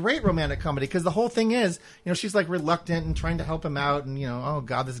it's a great romantic comedy because the whole thing is, you know, she's like reluctant and trying to help him out, and, you know, oh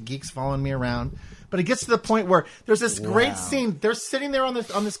God, this geek's following me around. But it gets to the point where there's this great scene. They're sitting there on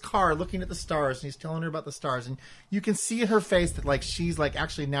this car looking at the stars, and he's telling her about the stars, and you can see in her face that, like, she's like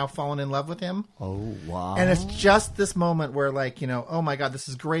actually now fallen in love with him. Oh, wow. And it's just this moment where, like, you know, oh my God, this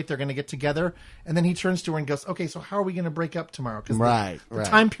is great. They're going to get together. And then he turns to her and goes, okay, so how are we going to break up tomorrow? Because the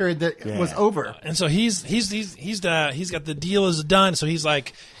time period that was over. And so he's got the deal is done. So he's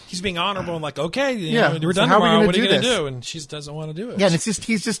like, he's being honorable and like, okay, you know, we're done tomorrow. What are you going to do? And she doesn't want to do it. Yeah, and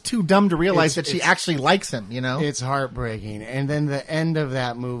he's just too dumb to realize that she actually likes him, you know? It's heartbreaking. And then the end of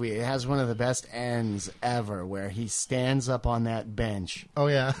that movie, it has one of the best ends ever where he stands up on that bench. Oh,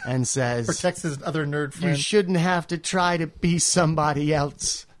 yeah. And says, protects his other nerd friend. You shouldn't have to try to be somebody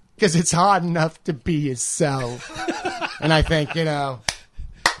else because it's hard enough to be yourself. And I think, you know,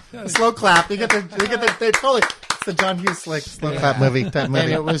 slow clap. They totally. It's the John Hughes slow clap movie. And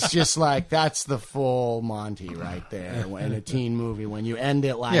it was just like, that's the full Monty right there in a teen movie when you end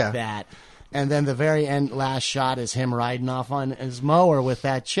it like that. And then the very end, last shot is him riding off on his mower with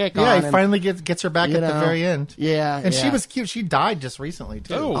that chick on. Yeah, he finally gets her back at the very end. Yeah. And she was cute. She died just recently,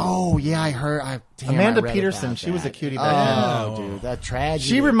 too. Oh, yeah, I heard. Amanda Peterson, she was a cutie back then. Oh, dude, that tragedy.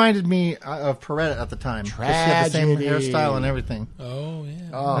 She reminded me of Perrette at the time. Tragedy. She had the same hairstyle and everything. Oh, yeah.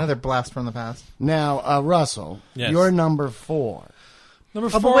 Another blast from the past. Now, Russell, you're number 4. Number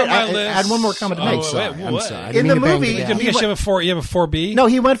 4 on my list. I had one more comment to make. I'm sorry. In the movie, you have a 4B. No,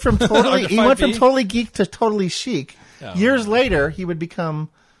 he went from totally geek to totally chic. Years later, he would become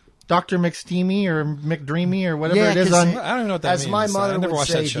Dr. McSteamy or McDreamy or whatever it is. I don't even know what that means. As my mother would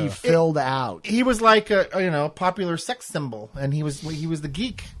say, he filled out. He was like a popular sex symbol, and he was the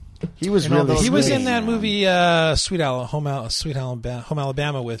geek. He was really. He was in that movie Home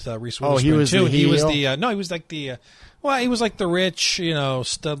Alabama with Reese Witherspoon. Oh, he was too. He was the he was like the. Well, he was like the rich,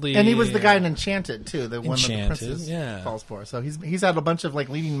 studly, and he was the guy in Enchanted too, the one that the princess yeah. falls for. So he's had a bunch of like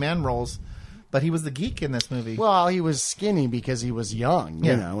leading man roles, but he was the geek in this movie. Well, he was skinny because he was young,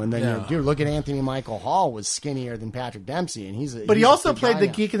 you know. And then you look at Anthony Michael Hall was skinnier than Patrick Dempsey, and But he also played the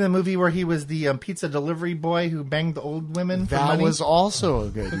geek in the movie where he was the pizza delivery boy who banged the old women. That was also a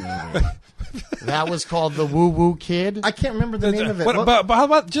good movie. That was called The Woo Woo Kid. I can't remember the name of it. But how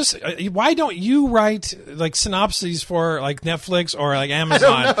about just why don't you write like synopses for like Netflix or like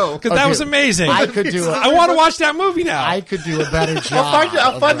Amazon? I don't know. Because that was amazing. I could do it. I want to watch that movie now. I could do a better job.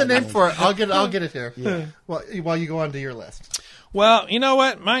 I'll find the name for it. I'll get it here. Yeah. While you go on to your list. Well, you know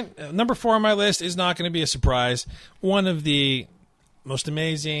what? My number 4 on my list is not going to be a surprise. One of the most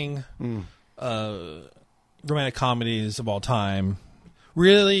amazing romantic comedies of all time.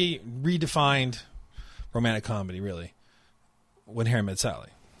 Really redefined romantic comedy, really. When Harry Met Sally.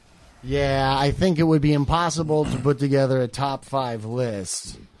 Yeah, I think it would be impossible to put together a top 5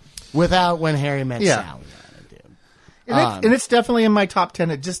 list without When Harry Met Sally on it, dude. And it's definitely in my top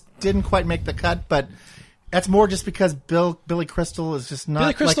 10. It just didn't quite make the cut, but that's more just because Billy Crystal is just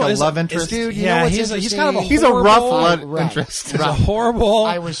not like a love interest. Dude, he's kind of he's a rough love interest. He's a horrible.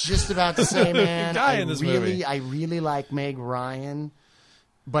 I was just about to say, man, guy in this movie. I really like Meg Ryan.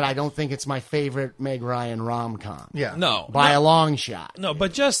 But I don't think it's my favorite Meg Ryan rom-com. Yeah. No. By a long shot. No,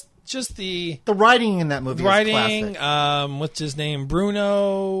 but just the writing in that movie is classic. What's his name?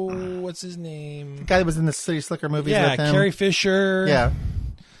 Bruno. What's his name? The guy that was in the City Slicker movies with him. Carrie Fisher. Yeah.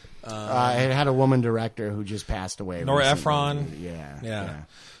 It had a woman director who just passed away. Nora recently. Ephron. Yeah.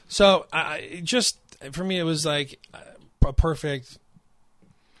 So for me, it was like a perfect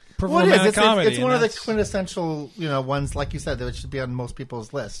Well, it is. romantic comedy. It's one of the quintessential, ones, like you said, that it should be on most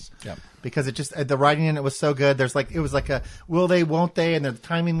people's lists. Yep. Because it just the writing in it was so good. It was like a will they, won't they, and the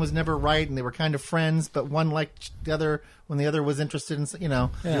timing was never right, and they were kind of friends, but one liked the other when the other was interested in,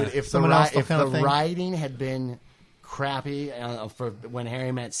 Dude, if someone else. if kind the of thing. writing had been crappy for When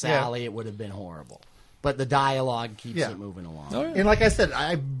Harry Met Sally, it would have been horrible. But the dialogue keeps it moving along. Oh, yeah. And like I said,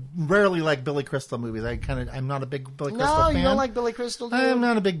 I rarely like Billy Crystal movies. I'm not a big Billy Crystal fan. No, you don't like Billy Crystal, dude? I'm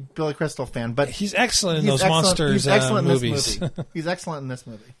not a big Billy Crystal fan, but he's excellent in he's those excellent- monsters he's excellent in movies. this movie. He's excellent in this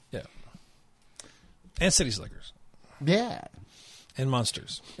movie. Yeah. And City Slickers. Yeah. And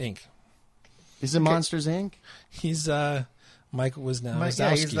Monsters, Inc. Is it Monsters, Inc.? He's Mike Wazowski. Yeah,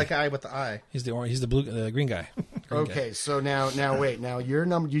 he's the guy with the eye. He's the green guy. Okay, so now wait. Now your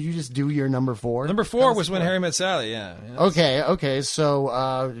number. Did you just do your number 4? Number 4 was When Harry Met Sally. Yeah. Okay.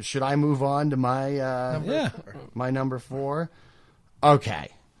 So should I move on to my my number 4? Okay.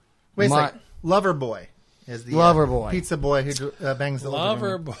 Wait a second. Loverboy is the Loverboy. pizza boy who bangs the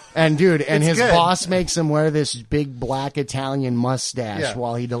Loverboy. And dude, and It's his good. boss makes him wear this big black Italian mustache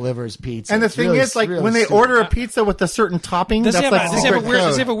while he delivers pizza. And the It's thing really- is, like, really when they stupid. order a pizza with a certain topping, Does he that's have, like does, he have a secret weird, does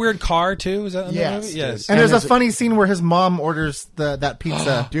he code. have a weird car too? Is that in Yes, the movie? dude. Yes. And there's a there's funny scene where his mom orders that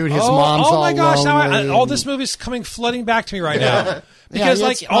pizza. Dude, his mom's all oh my gosh! lonely. Now all this movie's coming flooding back to me right now because, Yeah,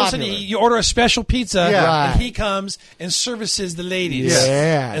 like, it's all of a sudden popular. you order a special pizza, Yeah. and he comes and services the ladies,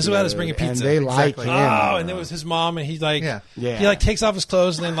 Yeah, as well as dude. bringing And pizza. they like Exactly. him. Oh, and there was his mom, and he like, Yeah. he like takes off his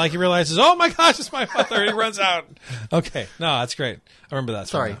clothes, and then like he realizes, oh my gosh, it's my mother, and he runs out. Okay, no, that's great. I remember that.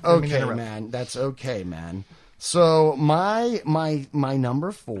 Sorry. song. Didn't mean to Okay, interrupt. man. That's okay, man. So my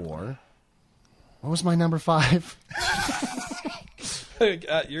number 4. What was my number 5?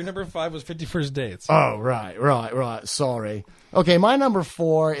 Your number 5 was 51st Dates. Oh, right. Sorry. Okay, my number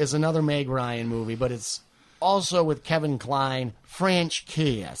 4 is another Meg Ryan movie, but it's also with Kevin Kline, French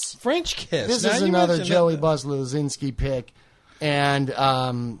Kiss. French Kiss. This Now, is you another mentioned Joey that- Buzz Luzinski pick, and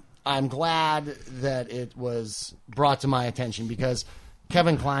I'm glad that it was brought to my attention because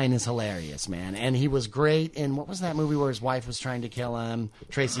Kevin Kline is hilarious, man, and he was great in what was that movie where his wife was trying to kill him?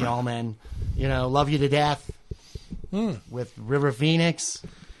 Tracy Ullman, Love You to Death with River Phoenix.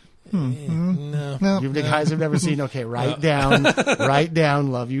 No. You guys have never seen? Okay, write down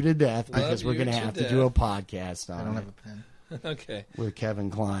 "Love You to Death" because we're You going to to have to Death. do a podcast on I don't it have a pen. Okay. with Kevin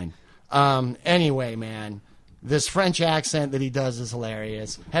Kline. Anyway, man, this French accent that he does is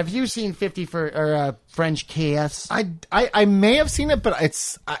hilarious. Have you seen French Kiss? I may have seen it, but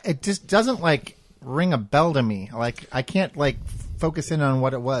it just doesn't like ring a bell to me. Like I can't like focus in on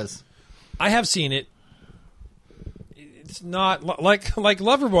what it was. I have seen it. It's not like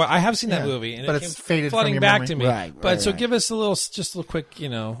Loverboy. I have seen that movie, and but it it's came faded from flooding your back memory. to me. Right, but right, so right. give us just a little quick,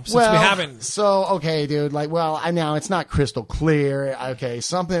 since Well, we haven't. So, okay, dude, now it's not crystal clear. Okay,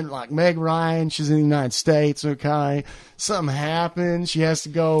 something like Meg Ryan, she's in the United States, okay? Something happens, she has to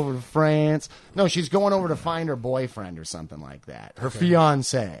go over to France. No, she's going over to find her boyfriend or something like that, her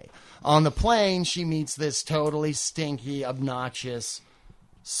fiancé. On the plane, she meets this totally stinky, obnoxious,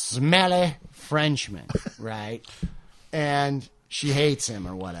 smelly Frenchman, right? And she hates him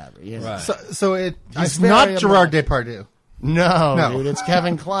or whatever, Right. So it's very not Gerard Depardieu. No, No. dude, it's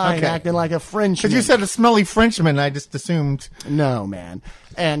Kevin Kline Okay. acting like a Frenchman. Because you said a smelly Frenchman, I just assumed. No, man.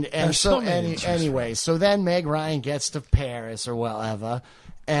 And There's so so many anyway, so then Meg Ryan gets to Paris or whatever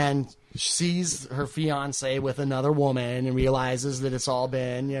and sees her fiance with another woman and realizes that it's all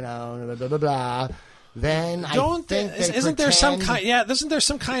been, blah, blah, blah, blah. Then Don't I think they isn't there some pretend- kind? Yeah, isn't there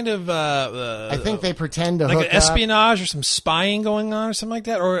some kind of? I think they pretend to like hook an espionage or some spying going on or something like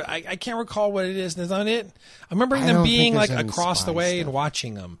that, or I can't recall what it is. Is that it? I remember I them don't being think like there's any across the spy way stuff. and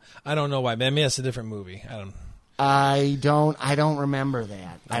watching them. I don't know why. Maybe that's a different movie. I don't. I don't remember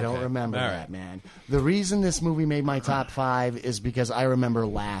that. I don't Okay. remember All that, right. man. The reason this movie made my top 5 is because I remember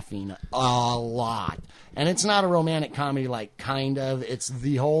laughing a lot. And it's not a romantic comedy, like, kind of. It's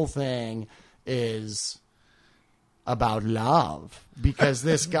the whole thing is about love. Because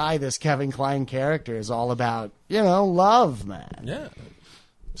this guy, this Kevin Kline character, is all about, love, man. Yeah.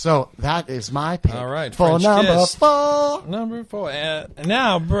 So that is my pick. All right, For French number Kiss. 4. Number 4. And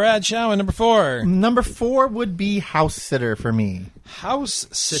now Brad Showen, number 4. Number 4 would be House Sitter for me. House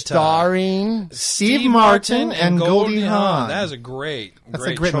Sitter. Starring Steve Martin and Goldie Hawn. That is a great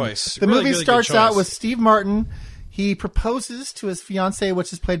Great choice. The Really, movie really good starts out choice. with Steve Martin. He proposes to his fiancée,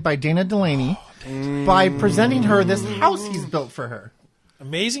 which is played by Dana Delaney, by presenting her this house he's built for her.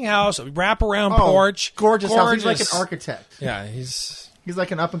 amazing house, a wraparound porch, Gorgeous house. He's like an architect. Yeah, he's He's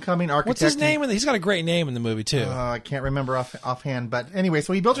like an up and coming architect. What's his name? He's got a great name in the movie too. I can't remember offhand, but anyway,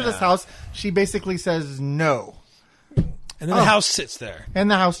 so he built her this house. She basically says no. And then the house sits there. And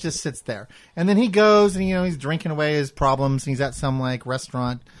the house just sits there. And then he goes and, he's drinking away his problems. And he's at some,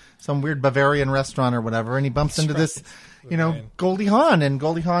 restaurant, some weird Bavarian restaurant or whatever. And he bumps into this, Goldie Hawn. And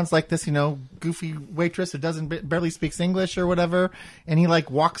Goldie Hawn's like this, goofy waitress who barely speaks English or whatever. And he,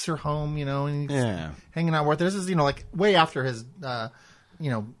 walks her home, and he's hanging out with her. This is, way after his,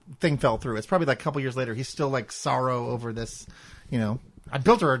 thing fell through. It's probably a couple years later. He's still, sorrow over this, I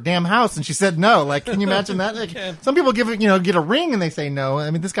built her a damn house and she said no. Can you imagine that? Some people get a ring and they say no.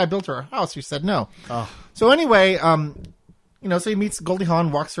 I mean, this guy built her a house. She said no. Oh. So anyway, so he meets Goldie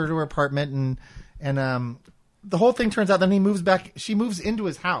Hawn, walks her to her apartment and the whole thing turns out then he moves back. She moves into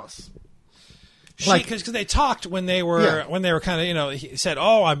his house. Because they talked when they were kind of he said,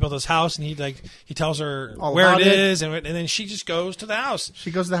 "Oh, I built this house," and he tells her where it is, and then she just goes to the house.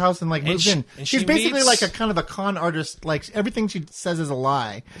 She goes to the house and moves in. And she's basically a kind of a con artist. Everything she says is a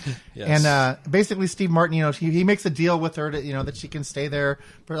lie. Yes. And basically, Steve Martin, he makes a deal with her to that she can stay there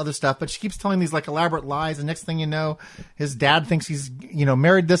for other stuff, but she keeps telling these elaborate lies. And next thing you know, his dad thinks he's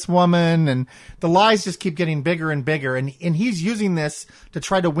married this woman, and the lies just keep getting bigger and bigger. And he's using this to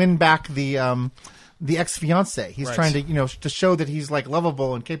try to win back the ex-fiance. He's trying to, to show that he's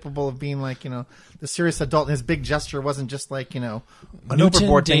lovable and capable of being the serious adult. And his big gesture wasn't just an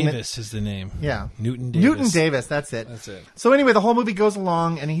overboard thing. Newton Davis is the name. Yeah. Newton Davis. Newton Davis. That's it. So anyway, the whole movie goes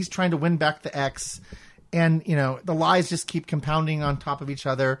along and he's trying to win back the ex. And, the lies just keep compounding on top of each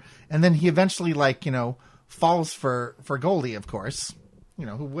other. And then he eventually falls for Goldie, of course.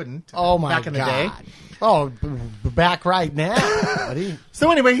 Who wouldn't? Oh, my God. Back in the day. Oh, back right now, buddy.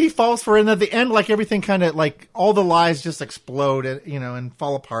 So anyway, he falls for it. And at the end, everything kind of, all the lies just explode, and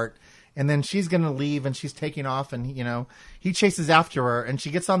fall apart. And then she's going to leave, and she's taking off, and, he chases after her. And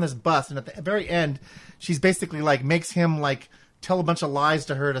she gets on this bus. And at the very end, she's basically, makes him, tell a bunch of lies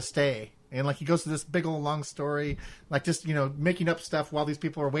to her to stay. And he goes through this big old long story, just making up stuff while these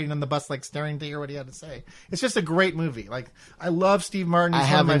people are waiting on the bus, staring to hear what he had to say. It's just a great movie. I love Steve Martin. He's I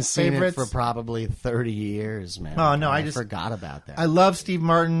haven't one of my seen favorites. it for probably 30 years, man. Oh no, I forgot about that. I love Steve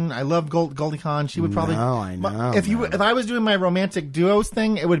Martin. I love Goldie Hawn. She would probably. No, I know. If I was doing my romantic duos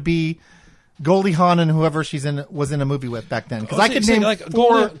thing, it would be Goldie Hawn and whoever was in a movie with back then. Because I could name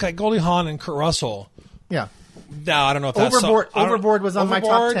four. Goldie Hawn and Kurt Russell. Yeah. No, I don't know if that's Overboard was on my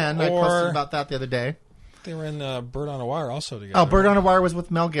top 10. I posted about that the other day. They were in Bird on a Wire also together. Oh, Bird on a Wire was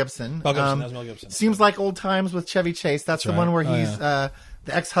with Mel Gibson. That was Mel Gibson. Seems Like Old Times with Chevy Chase. That's the one where he's the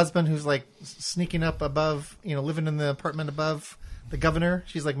ex-husband who's sneaking up above, living in the apartment above the governor.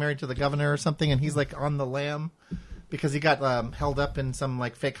 She's married to the governor or something, and he's on the lam because he got held up in some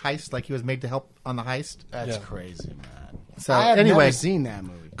fake heist. He was made to help on the heist. That's crazy, man. So I have anyway, never seen that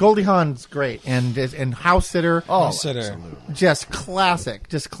movie. Goldie Hawn's great, and House Sitter. Oh, House Sitter. Absolutely. Just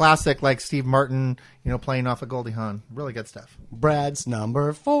classic, like Steve Martin, playing off of Goldie Hawn. Really good stuff. Brad's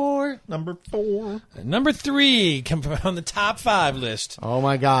number 4. Number 4. Number 3 come on the top 5 list. Oh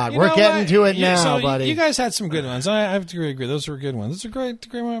my God, we're getting to it now, buddy. You guys had some good ones. I have to agree. Those were good ones. Those are great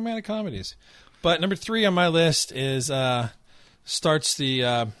romantic comedies. But number 3 on my list is starts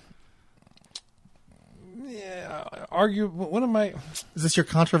the. What am I? Is this your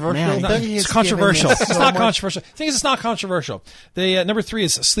controversial thing? It's controversial. It's not controversial. The thing is, it's not controversial. The number 3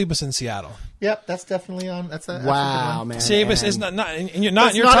 is Sleepless in Seattle. Yep, that's definitely on. Wow, man. See, but it's not and you're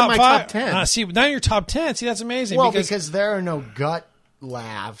not in your top 5. Top 10. Not in your top 10. See, that's amazing. Well, because there are no gut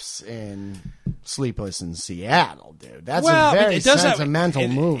laughs in Sleepless in Seattle, dude. That's a very sentimental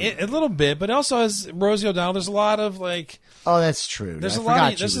movie. A little bit, but also has Rosie O'Donnell. There's a lot of Oh, that's true. There's a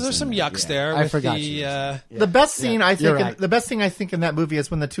lot. There's some yucks there. I forgot the best scene I think. The best thing I think in that movie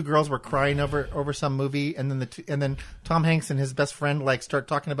is when the two girls were crying over some movie, and then Tom Hanks and his best friend start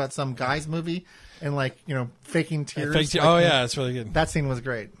talking about some guy's movie, and faking tears. It's really good. That scene was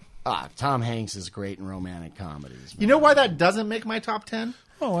great. Tom Hanks is great in romantic comedies. Man. You know why that doesn't make my top 10?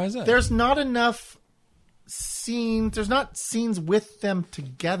 Oh, why is that? There's not enough scenes. There's not scenes with them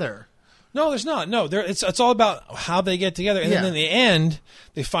together. No, there's not. No, it's all about how they get together, and then in the end,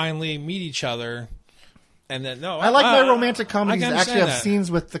 they finally meet each other. And then I like my romantic comedies that actually have scenes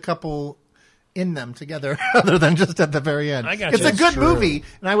with the couple in them together, other than just at the very end. It's a good movie,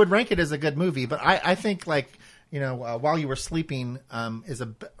 and I would rank it as a good movie. But I think While You Were Sleeping is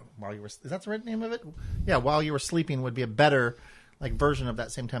that the right name of it? Yeah, While You Were Sleeping would be a better version of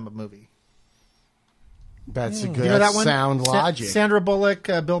that same type of movie. That's a good. You know that one? Sound logic. Sandra Bullock,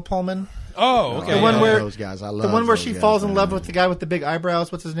 Bill Pullman. Oh, okay. The one where those guys. I love the one where those she guys, falls in love with the guy with the big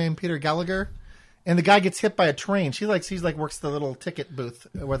eyebrows. What's his name? Peter Gallagher. and the guy gets hit by a train. She's like works the little ticket booth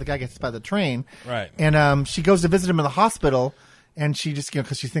where the guy gets hit by the train. Right. And she goes to visit him in the hospital, and she just,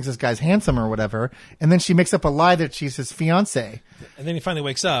 because she thinks this guy's handsome or whatever, and then she makes up a lie that she's his fiance. And then he finally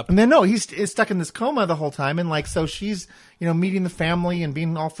wakes up. And then no, he's stuck in this coma the whole time, and like so she's meeting the family and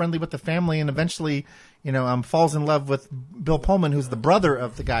being all friendly with the family, and eventually falls in love with Bill Pullman, who's the brother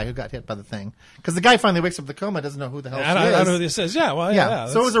of the guy who got hit by the thing. Because the guy finally wakes up the coma, doesn't know who the hell she is. I don't know who this is. Yeah, well, yeah.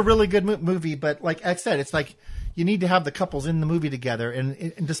 So it was a really good movie, but like I said, it's like you need to have the couples in the movie together.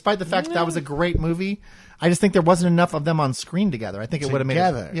 And despite the fact that was a great movie, I just think there wasn't enough of them on screen together. I think it would have made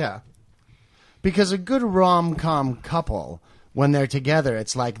it. Yeah. Because a good rom-com couple, when they're together,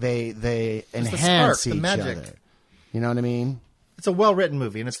 it's like they enhance the each magic. other. You know what I mean? It's a well-written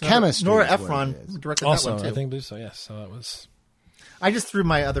movie, and it's chemistry. Nora is what it Ephron is. directed Also, that one too. I think so. Yes. So that was. I just threw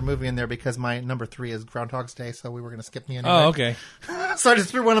my other movie in there because my number 3 is Groundhog's Day, so we were going to skip me anyway. Oh, okay. So I just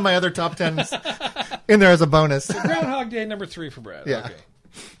threw one of my other top 10s in there as a bonus. Groundhog Day number 3 for Brad. Yeah. Okay.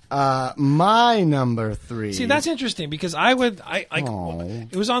 My number 3. See, that's interesting because it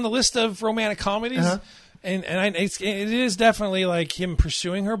was on the list of romantic comedies, and it is definitely like him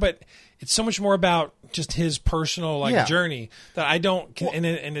pursuing her, but it's so much more about just his personal journey that I don't, and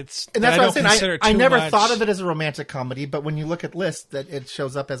that's what I'm saying. I never thought of it as a romantic comedy, but when you look at lists, that it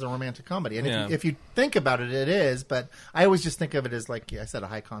shows up as a romantic comedy, and if you think about it, it is. But I always just think of it as like I said, a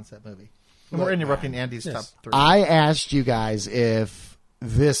high concept movie. And we're interrupting Andy's top 3. I asked you guys if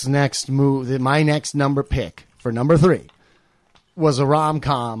this next my next number pick for number 3 was a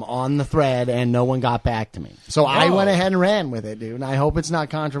rom-com on the thread, and no one got back to me. So I went ahead and ran with it, dude, and I hope it's not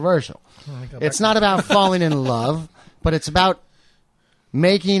controversial. It's not about falling in love, but it's about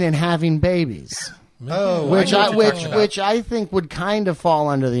making and having babies. Which I think would kind of fall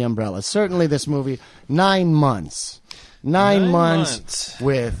under the umbrella. Certainly this movie, 9 months. 9 months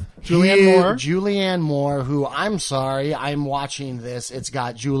with Julianne Moore, who, I'm sorry, I'm watching this. It's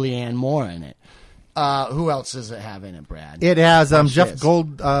got Julianne Moore in it. Who else does it have in it, Brad? It has Jeff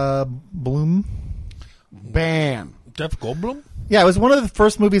Goldblum. Bam. Jeff Goldblum? Yeah, it was one of the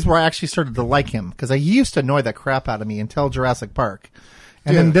first movies where I actually started to like him, because I used to annoy the crap out of me until Jurassic Park.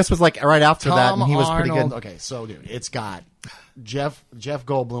 And then this was like right after that, and he was pretty good. Okay, so dude, it's got Jeff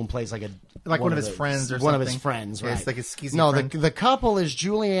Goldblum plays like one of his friends or something. One of his friends, right? It's like a skeezy friend. The couple is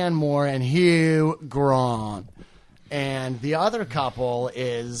Julianne Moore and Hugh Grant. And the other couple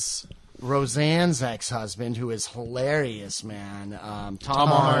is Roseanne's ex-husband, who is hilarious, man.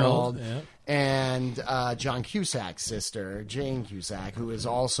 Tom Arnold. Yeah. And John Cusack's sister, Jane Cusack, who is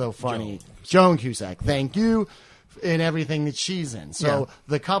also funny. Joan Cusack, thank you, in everything that she's in. So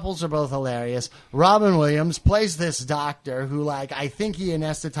the couples are both hilarious. Robin Williams plays this doctor who, like, I think he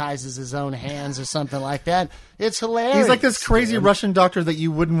anesthetizes his own hands or something like that. It's hilarious. He's like this crazy Russian doctor that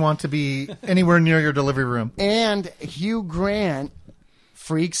you wouldn't want to be anywhere near your delivery room. And Hugh Grant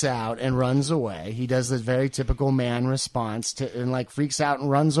freaks out and runs away. He does this very typical man response and freaks out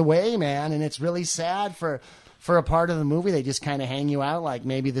and runs away, man. And it's really sad for a part of the movie. They just kind of hang you out like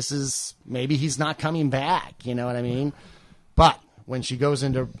maybe he's not coming back. You know what I mean? But when she goes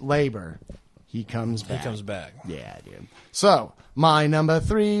into labor, he comes back. He comes back. Yeah, dude. So my number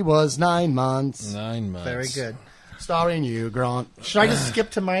 3 was 9 months. 9 months. Very good. Starring you, Grant. Should I just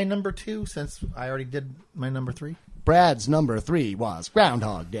skip to my number 2 since I already did my number 3? Brad's number 3 was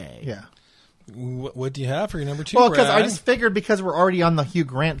Groundhog Day. Yeah. What do you have for your number 2, Well, because Brad? I just figured because we're already on the Hugh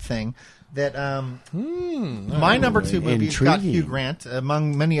Grant thing that my number 2 movie's got Hugh Grant,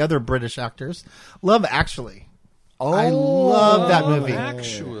 among many other British actors. Love Actually. Oh, I love that movie.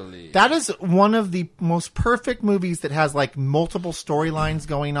 Actually. That is one of the most perfect movies that has like multiple storylines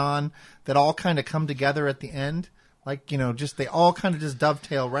going on that all kind of come together at the end. Like, just they all kind of just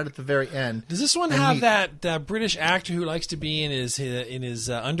dovetail right at the very end. Does this one have that British actor who likes to be in his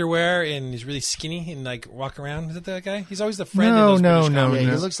underwear and he's really skinny and like walk around? Is that guy? He's always the friend. No, in those British comedies.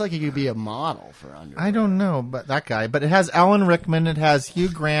 He looks like he could be a model for underwear. I don't know, but that guy. But it has Alan Rickman. It has Hugh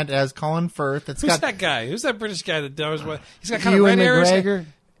Grant as Colin Firth. Who's that guy? Who's that British guy that does what? He's got kind Ewan of red hair. McGregor?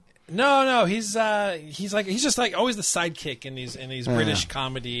 No, he's just like always the sidekick in these British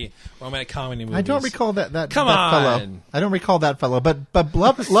romantic comedy movies. I don't recall that Come that on. fellow. I don't recall that fellow. But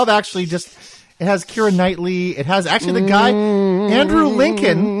Love Actually just it has Keira Knightley. It has actually the guy Andrew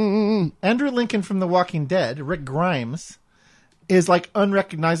Lincoln from The Walking Dead. Rick Grimes is like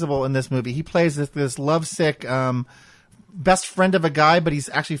unrecognizable in this movie. He plays this lovesick best friend of a guy, but he's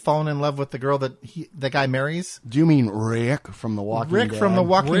actually fallen in love with the girl that the guy marries. Do you mean Rick from The Walking Dead? Rick from The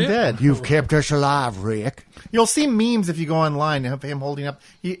Walking Dead. You've kept us alive, Rick. You'll see memes if you go online of him holding up.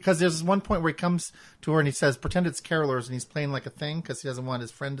 Because there's one point where he comes to her and he says, pretend it's carolers, and he's playing like a thing because he doesn't want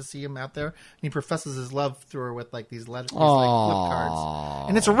his friend to see him out there. And he professes his love through her with like these letters, these, like, flip cards.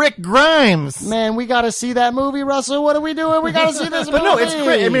 And it's Rick Grimes. Man, we got to see that movie, Russell. What are we doing? We got to see this movie. But no, it's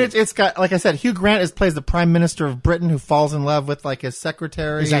great. I mean, it's got, like I said, Hugh Grant plays the Prime Minister of Britain who falls in love with like his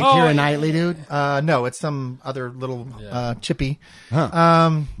secretary. Is that Keira Knightley, dude? No, it's some other little chippy.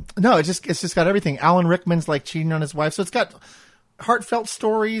 Huh. No, it's just got everything. Alan Rickman's like cheating on his wife, so it's got heartfelt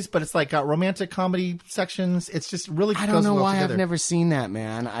stories, but it's like got romantic comedy sections. It's just really. I don't know why together. I've never seen that,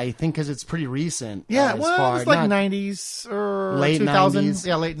 man. I think because it's pretty recent. Yeah, well, it's like 90s or late 2000s. 90s.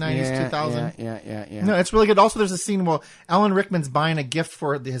 Yeah, late 90s, 2000. Yeah. No, it's really good. Also, there's a scene where Alan Rickman's buying a gift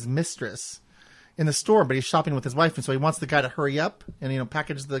for his mistress in the store, but he's shopping with his wife, and so he wants the guy to hurry up and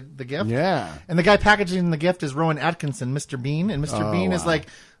package the gift. Yeah. And the guy packaging the gift is Rowan Atkinson, Mr. Bean, and Mr. Bean is like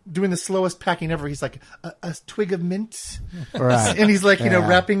doing the slowest packing ever. He's like a twig of mint, right? And he's like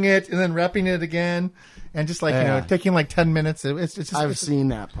wrapping it and then wrapping it again, and just like taking like 10 minutes. It's just I've seen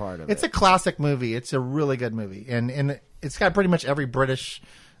that part of it. It's a classic movie. It's a really good movie, and it's got pretty much every British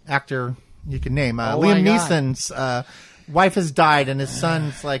actor you can name. Liam Neeson's wife has died, and his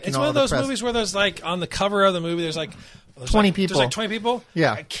son's like it's one of those movies where there's like on the cover of the movie there's like 20 people. There's like 20 people.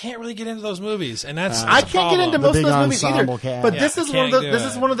 Yeah, I can't really get into those movies, and that's I can't get into most of those movies either. Cast. But this is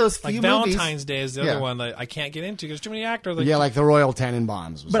one of those few like movies. Valentine's Day is the other one that I can't get into because there's too many actors. Like the Royal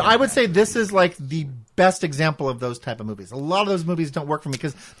Tenenbaums. But I would say this is like the best example of those type of movies. A lot of those movies don't work for me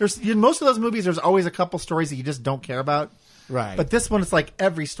because most of those movies there's always a couple stories that you just don't care about. Right. But this one, it's like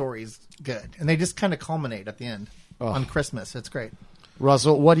every story is good, and they just kind of culminate at the end on Christmas. It's great.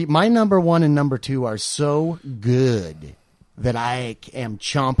 Russell, my number 1 and number 2 are so good that I am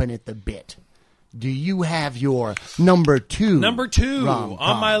chomping at the bit. Do you have your number 2? Number 2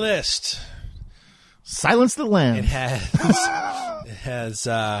 on my list. Silence the Lambs. It has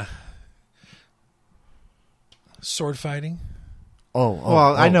sword fighting.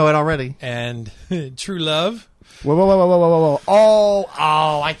 Well, I know it already. And True Love. Whoa.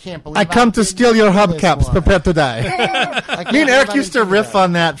 Oh, I can't believe I come to steal your hubcaps. Prepare to die. Me and Eric used to riff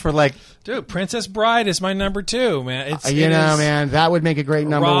on that for like... Dude, Princess Bride is my number 2, man. Man, that would make a great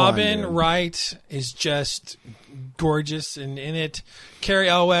number 1. Robin Wright is just gorgeous in it. Carrie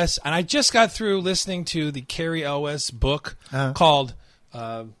Elwes. And I just got through listening to the Carrie Elwes book called...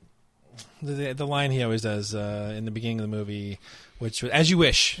 the line he always does in the beginning of the movie... Which was As You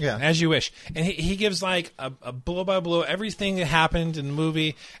Wish. Yeah. As You Wish. And he gives like a blow by blow everything that happened in the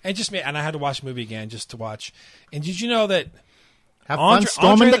movie. And and I had to watch the movie again just to watch. And did you know that Have fun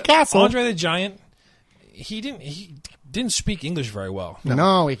storming the castle. Andre the Giant, he didn't speak English very well.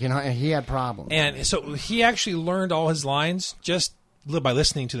 No, he had problems. And so he actually learned all his lines just by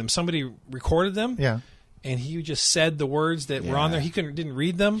listening to them. Somebody recorded them. Yeah. And he just said the words that were on there. He didn't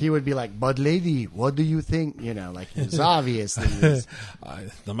read them. He would be like, "But lady, what do you think?" Like it's obvious.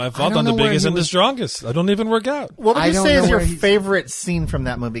 My fault. I'm the biggest and the strongest. I don't even work out. What would you say is your favorite scene from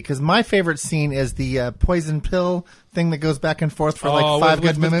that movie? Because my favorite scene is the poison pill thing that goes back and forth for like 5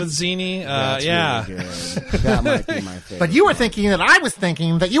 good minutes. With Zini. That's yeah. Really good. That might be my favorite. But you were thinking that I was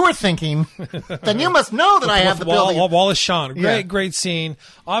thinking that you were thinking. Then you must know that I have the pill. Wallace Shawn. Great scene.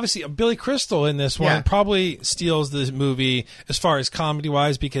 Obviously, Billy Crystal in this one probably steals the movie as far as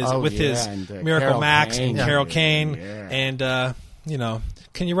comedy-wise because with his Miracle Max and Carol Kane. And,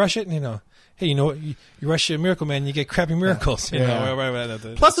 can you rush it? Hey, you know what? You rush a Miracle Man, you get crappy miracles.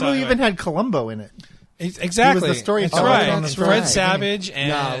 Plus, the movie even had Columbo in it. Exactly. He was the storyteller. That's right. on the It's story. Fred Savage. And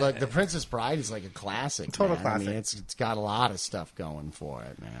no, look, The Princess Bride is like a classic. Total man. classic. I mean, it's got a lot of stuff going for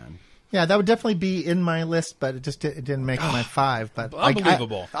it, man. Yeah, that would definitely be in my list, but it didn't make my 5. But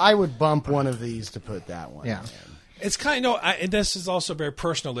unbelievable. I would bump one of these to put that one. Yeah. In. It's kind of this is also a very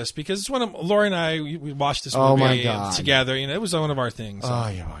personal list because it's one of Lori and I we watched this movie together. It was one of our things. So. Oh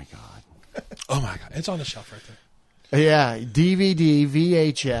yeah, my god. Oh my god, it's on the shelf right there. Yeah, DVD,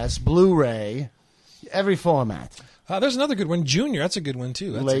 VHS, Blu-ray, every format. There's another good one, Junior. That's a good one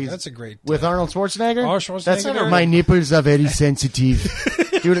too. That's a great with Arnold Schwarzenegger. Arnold Schwarzenegger. My nipples are very sensitive.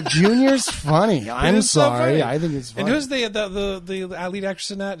 Dude, Junior's funny. I'm sorry. Funny. I think it's funny. And who's the lead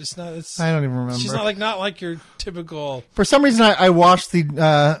actress in that? I don't even remember. She's not like your typical. For some reason, I watched the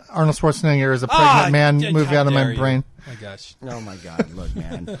Arnold Schwarzenegger as a pregnant man movie out of my brain. Oh my gosh. Oh my god! Look,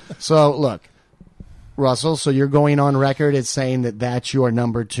 man. So look, Russell. So you're going on record as saying that that's your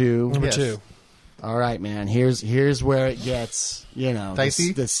number 2. Number 2. All right, man. Here's where it gets,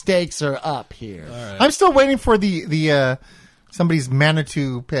 dicey. The stakes are up here. All right. I'm still waiting for the somebody's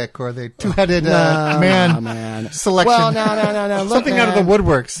Manitou pick or the two-headed man selection. Well, no. Look, Something out of the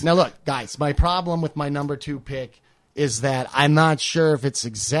woodworks. Now, look, guys, my problem with my number 2 pick is that I'm not sure if it's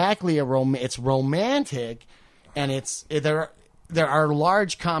exactly it's romantic, and there are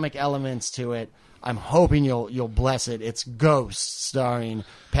large comic elements to it. I'm hoping you'll bless it. It's Ghost, starring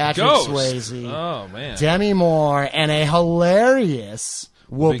Patrick Swayze, Demi Moore, and a hilarious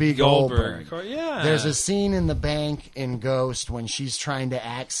Whoopi Goldberg. Yeah. There's a scene in the bank in Ghost when she's trying to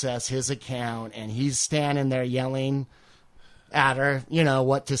access his account, and he's standing there yelling at her,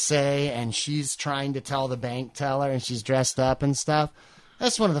 what to say, and she's trying to tell the bank teller, and she's dressed up and stuff.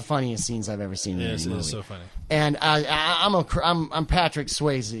 That's one of the funniest scenes I've ever seen in a movie. It is so funny. And I'm Patrick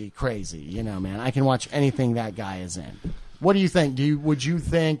Swayze crazy, man. I can watch anything that guy is in. What do you think? Would you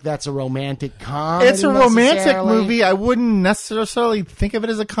think that's a romantic comedy? It's a romantic movie. I wouldn't necessarily think of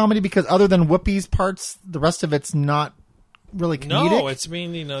it as a comedy because other than Whoopi's parts, the rest of it's not really comedic. No, it's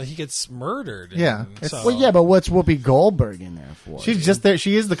he gets murdered. Yeah. Well, yeah, but what's Whoopi Goldberg in there for? She's just there.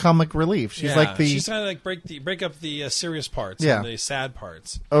 She is the comic relief. She's like the. She's trying to break up the serious parts and the sad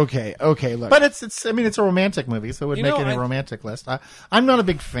parts. Okay, look. But it's a romantic movie, so it would make it a romantic list. I'm not a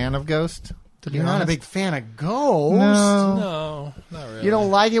big fan of Ghost. You're not a big fan of Ghost? No, not really. You don't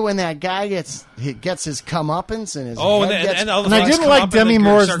like it when that guy gets his comeuppance and his and I didn't like Demi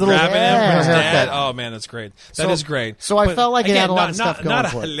Moore's little haircut. Oh man, that's great. That is great. So I felt like it had a lot of stuff going Not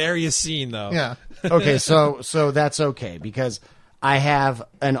for a hilarious scene though. Yeah. Okay, so that's okay because I have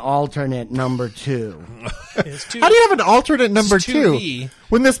an alternate number 2. How do you have an alternate number 2?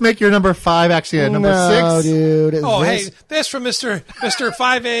 Wouldn't this make your number 5 actually a number 6? Dude. This from Mr.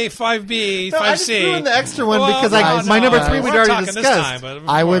 5A, 5B, 5C. I just threw in the extra one because my number 3 we'd already discussed.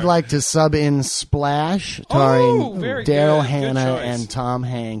 I would like to sub in Splash, starring Daryl Hannah and Tom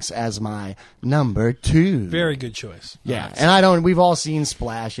Hanks as my number 2. Very good choice. Yeah, and we've all seen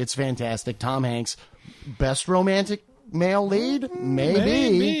Splash. It's fantastic. Tom Hanks, best romantic male lead?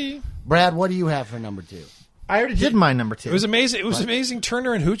 Maybe. Brad, what do you have for number 2? I already did my number 2. It was amazing. It was amazing.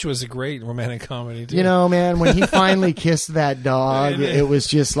 Turner and Hooch was a great romantic comedy, too. Man, when he finally kissed that dog, it was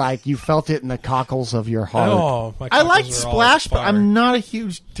just like you felt it in the cockles of your heart. Oh, I liked Splash, but I'm not a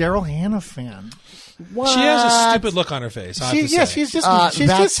huge Daryl Hannah fan. What? She has a stupid look on her face. She's just.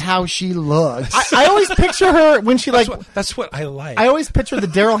 That's how she looks. I always picture her when she That's what I like. I always picture the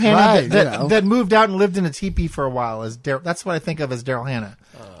Daryl Hannah that moved out and lived in a teepee for a while. That's what I think of as Daryl Hannah.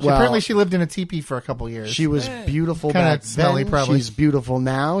 Apparently, she lived in a teepee for a couple years. She was beautiful back then. Probably. She's beautiful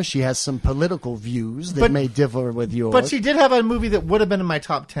now. She has some political views that may differ with yours. But she did have a movie that would have been in my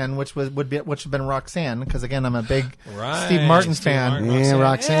top 10, which would have been Roxanne. Because again, I'm a big Steve Martin fan.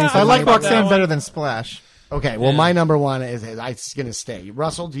 Roxanne. I like Roxanne better than Splash. Okay, well, my number 1 is going to stay.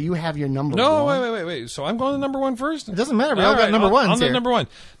 Russell, do you have your number 1? No, wait. So I'm going to number 1 first? It doesn't matter. We all got number 1s I'm the number 1.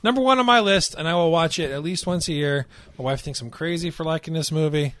 Number 1 on my list, and I will watch it at least once a year. My wife thinks I'm crazy for liking this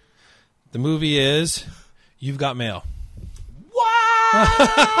movie. The movie is You've Got Mail.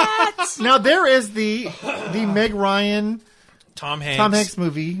 What? Now, there is the Meg Ryan... Tom Hanks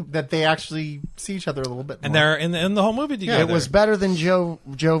movie that they actually see each other a little bit more. And they're in the whole movie together. Yeah, it was better than Joe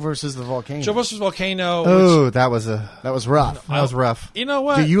versus the Volcano. Joe versus Volcano. Oh, that was rough. That was rough. You know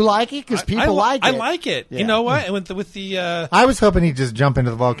what? Do you like it? Because people like it. I like it. Yeah. You know what? And with the I was hoping he'd just jump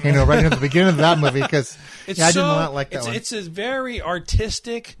into the volcano right at the beginning of that movie because I did not like that one. It's a very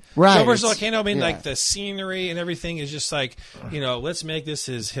artistic. Right. Joe versus Volcano. I mean, like the scenery and everything is just like let's make this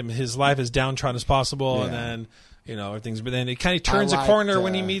his life as downtrodden as possible, and then. Everything's. But then it kind of turns a corner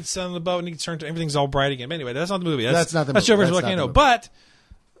when he meets on the boat, and he turns. Everything's all bright again. But anyway, that's not the movie. That's not the movie. That's Joe versus Volcano. But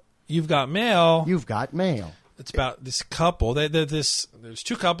You've Got Mail. You've Got Mail. It's about this couple. There's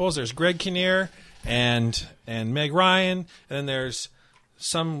 2 couples. There's Greg Kinnear and Meg Ryan, and then there's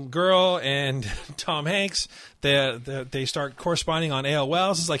some girl and Tom Hanks. They start corresponding on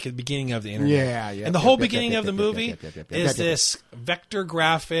AOL. This is like the beginning of the internet. Yeah. And the whole beginning of the movie is this vector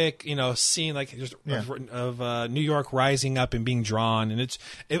graphic, scene like just of New York rising up and being drawn. And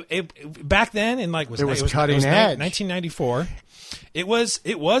it back then in like it was cutting edge. 1994. It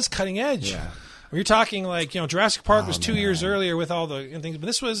was cutting edge. Yeah. You're talking like Jurassic Park was 2 years earlier with all the things, but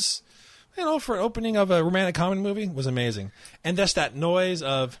this was. For an opening of a romantic comedy movie was amazing. And just that noise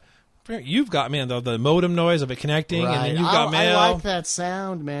of You've Got Mail, the modem noise of it connecting, and then You've Got Mail. I like that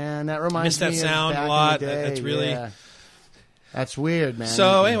sound, man. That reminds me of sound back a lot. In the day. That's really that's weird, man.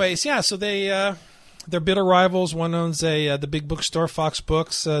 So, anyways, so they're bitter rivals. One owns the big bookstore, Fox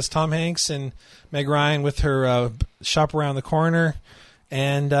Books, as Tom Hanks, and Meg Ryan with her shop around the corner,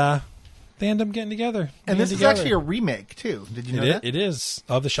 and they end up getting together. And this is actually a remake too. Did you know that? It is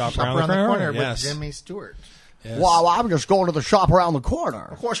of the Shop Shop Around the Corner. with Yes. Jimmy Stewart. Yes. Wow, I'm just going to the shop around the corner.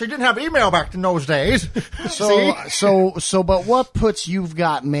 Of course, you didn't have email back in those days. But what puts You've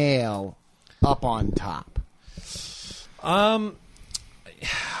Got Mail up on top? I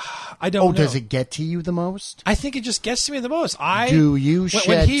don't know. Does it get to you the most? I think it just gets to me the most. Do you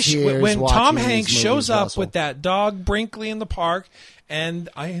shed tears when watching Tom these Hanks movies, shows up Russell? with that dog Brinkley in the park, and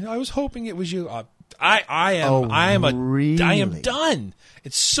I was hoping it was you. I am done.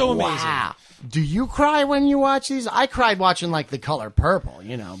 It's so amazing. Wow. Do you cry when you watch these? I cried watching like The Color Purple,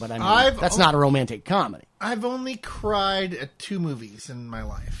 but I mean that's not a romantic comedy. I've only cried at 2 movies in my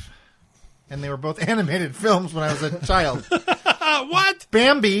life, and they were both animated films when I was a child. What?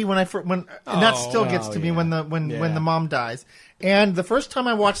 Bambi and that still gets to me when the mom dies. And the first time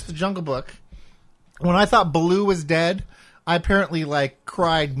I watched The Jungle Book, when I thought Baloo was dead, I apparently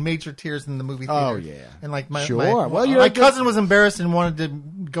cried major tears in the movie theater. Oh yeah, and my cousin was embarrassed and wanted to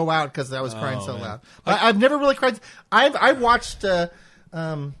go out because I was crying so loud. I've never really cried. I watched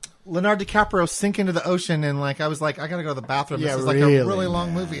Leonardo DiCaprio sink into the ocean, and I was like, I gotta go to the bathroom. This is a really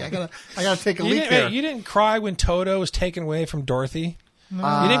long movie. I gotta take a leak there. You didn't cry when Toto was taken away from Dorothy. You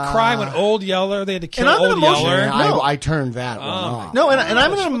didn't cry when Old Yeller, they had to kill Old Yeller. No, I turned that one off. No, and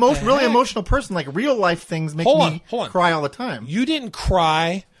I'm an really emotional person. Real life things make me cry all the time. You didn't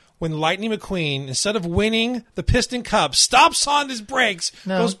cry when Lightning McQueen, instead of winning the Piston Cup, stops on his brakes,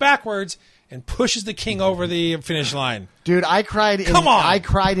 goes backwards, and pushes the King over the finish line. Dude, I cried. I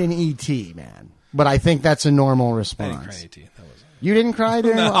cried in E.T., man. But I think that's a normal response. I didn't cry in E.T. You didn't cry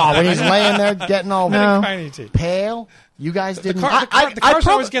there? No. Oh, when he's laying there getting all pale? You guys didn't. The car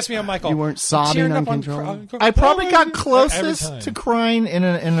always gets me on Michael. You weren't sobbing uncontrollably? I probably got closest to crying in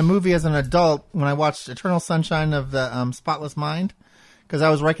a movie as an adult when I watched Eternal Sunshine of the Spotless Mind, because I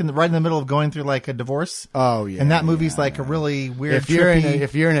was right in the middle of going through a divorce. Oh yeah, and that movie's a really weird. If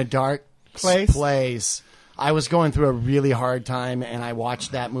you're in a dark place. I was going through a really hard time, and I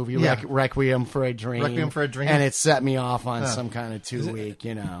watched that movie, Requiem for a Dream. And it set me off on some kind of 2-week,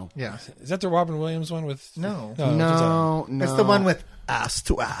 Yeah. Is that the Robin Williams one with... No. It's the one with Ass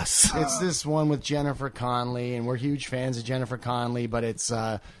to Ass. It's this one with Jennifer Connelly, and we're huge fans of Jennifer Connelly, but it's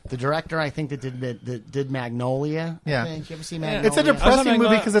the director, I think, that did Magnolia. Yeah. I think. You ever see Magnolia? It's a depressing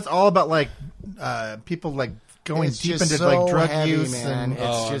movie because it's all about, people, going deep into drug heavy, use, man.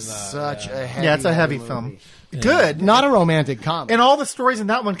 and It's such a heavy. it's a heavy movie. film. Yeah. Good, not a romantic comedy. And all the stories in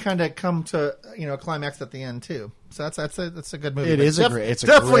that one kind of come to a climax at the end too. So that's a good movie. It's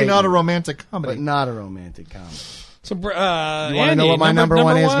definitely not a romantic comedy, but not a romantic comedy. So, you want to know what my number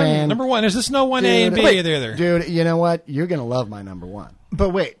one is, man? Number one is this no 1A and B either. Dude, you know what? You're gonna love my number one. But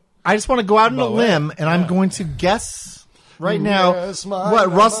wait, I just want to go out on a limb, and I'm going to guess right now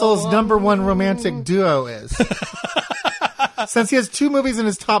what Russell's number one romantic duo is. Since he has 2 movies in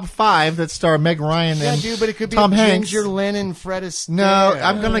his top 5 that star Meg Ryan and but it could be Tom Hanks. Ginger Lynn and Fred Astaire. No,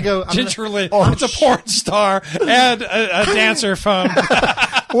 I'm going to go... Ginger Lynn. It's a porn star and a dancer from...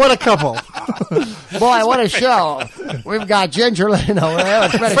 What a couple. Boy, what a show. We've got Ginger Lynn over there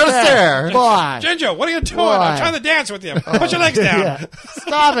with Fred Astaire. Boy. Ginger, what are you doing? I'm trying to dance with you. Put your legs down. Yeah.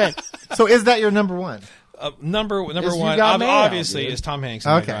 Stop it. So is that your number one? Number one, obviously, is Tom Hanks.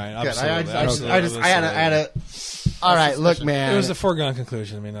 And okay, Meg Ryan. good. Absolutely. I had a. All right, look, man. It was a foregone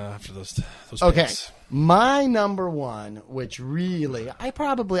conclusion. I mean, after those okay, picks. My number one, which really, I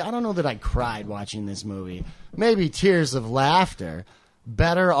don't know that I cried watching this movie. Maybe tears of laughter.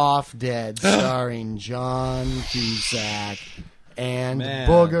 Better Off Dead, starring John Cusack and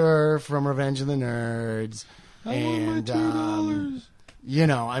Booger from Revenge of the Nerds. And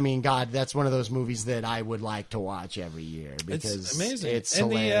I mean, God, that's one of those movies that I would like to watch every year because it's amazing. It's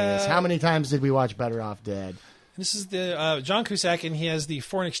hilarious. How many times did we watch Better Off Dead? This is the John Cusack, and he has the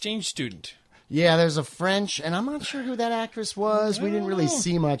foreign exchange student. Yeah, there's a French, and I'm not sure who that actress was. We didn't really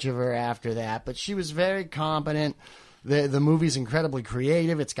see much of her after that, but she was very competent. The movie's incredibly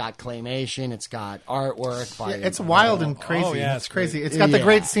creative. It's got claymation. It's got artwork. It's wild and crazy. Oh, yeah, it's crazy. It's got the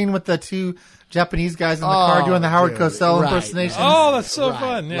great scene with the 2 Japanese guys in the car doing the Howard Cosell impersonation. Oh, that's so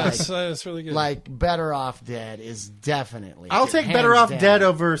fun. Yeah, that's really good. Like, Better Off Dead is definitely... I'll take Better Off Dead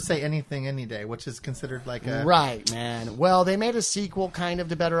over Say Anything Any Day, which is considered like a... Right, man. Well, they made a sequel kind of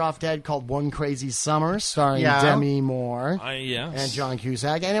to Better Off Dead called One Crazy Summer, starring Demi Moore and John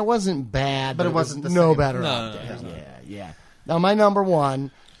Cusack, and it wasn't bad, but it wasn't the no same. Better Off Dead. Yeah. Now, my number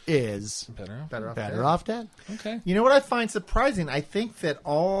one is Better Off Dead. Okay. You know what I find surprising? I think that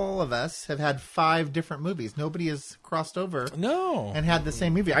all of us have had 5 different movies. Nobody has crossed over and had the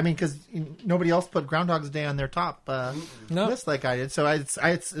same movie. I mean, because nobody else put Groundhog's Day on their top list like I did. So it's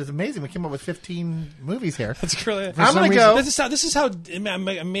amazing. We came up with 15 movies here. That's really. I'm going to go. This is how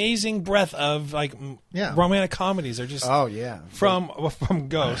amazing breadth of romantic comedies are just. Oh yeah. From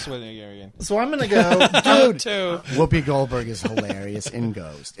Ghost. So I'm going to go. Dude, Two. Whoopi Goldberg is hilarious in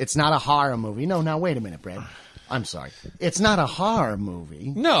Ghost. It's not a horror movie. No, now wait a minute, Brad. I'm sorry. It's not a horror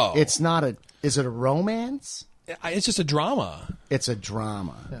movie. No. It's not a... Is it a romance? It's just a drama. It's a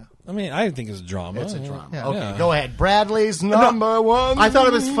drama. Yeah. I mean, I think it's a drama. It's a drama. Yeah. Okay, go ahead. Bradley's number one. I thought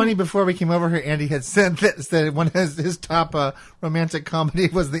it was funny before we came over here. Andy had said that one of his top romantic comedy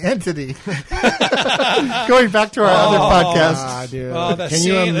was The Entity. Going back to our other podcast. Dude. Can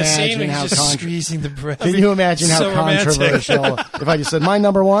you imagine how squeezing the breath? Can you imagine how So controversial? If I just said my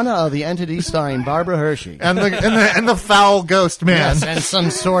number one, The Entity, starring Barbara Hershey, and the foul ghost man, yes, and some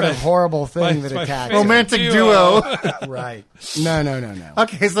sort of horrible thing that attacks romantic duo. Right? No.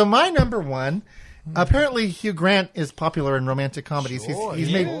 Okay, so my number one. Apparently, Hugh Grant is popular in romantic comedies. Sure,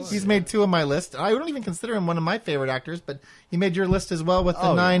 he's made 2 of my list. I don't even consider him one of my favorite actors, but he made your list as well with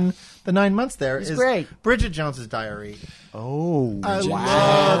the 9 months there. He's great. Bridget Jones's Diary. Oh, I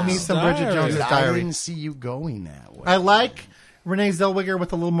love me some Bridget Jones's Diary. I didn't see you going that way. I like Renee Zellweger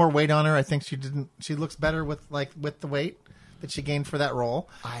with a little more weight on her. I think she looks better with the weight that she gained for that role.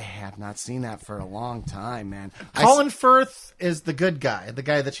 I have not seen that for a long time, man. Colin Firth is the good guy, the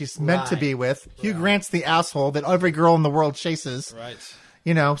guy that she's meant to be with. Hugh Grant's the asshole that every girl in the world chases. Right.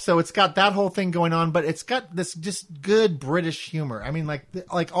 You know, so it's got that whole thing going on, but it's got this just good British humor. I mean, like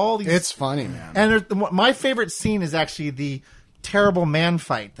all these. It's funny, man. And my favorite scene is actually the terrible man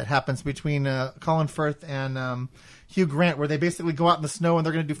fight that happens between Colin Firth and Hugh Grant, where they basically go out in the snow and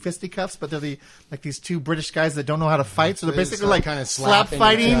they're going to do fisticuffs, but they're these 2 British guys that don't know how to fight, so they're basically like kind of slap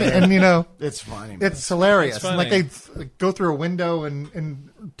fighting, and it's funny. Man. It's hilarious. It's and funny. like they go through a window and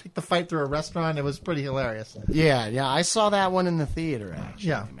take the fight through a restaurant. It was pretty hilarious. Yeah, I saw that one in the theater actually,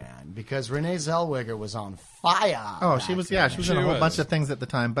 Yeah. man, because Renee Zellweger was on fire. Oh, she was in a whole bunch of things at the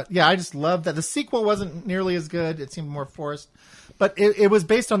time, but yeah, I just loved that. The sequel wasn't nearly as good; it seemed more forced. But it was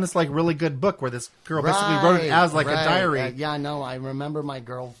based on this like really good book where this girl basically wrote it as like a diary. Yeah, no, I remember my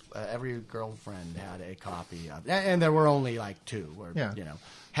every girlfriend had a copy of, and there were only like 2,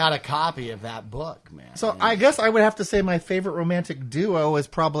 had a copy of that book, man. So I guess I would have to say my favorite romantic duo is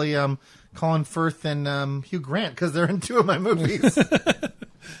probably Colin Firth and Hugh Grant because they're in 2 of my movies.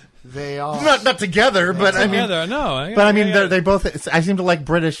 They are not together, but I mean, they both. I seem to like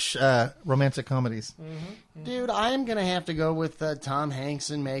British romantic comedies. Mm-hmm. Dude, I am gonna have to go with Tom Hanks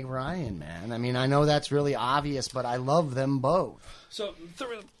and Meg Ryan, man. I mean, I know that's really obvious, but I love them both. So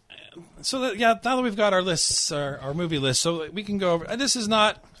now that we've got our lists, our movie list, so we can go over. This is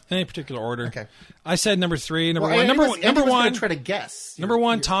not in any particular order. Okay. I said number 3, number one. Number one. Try to guess. Number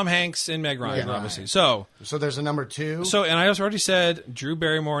 1, Tom Hanks and Meg Ryan, obviously. So there's a number 2. So, and I also already said Drew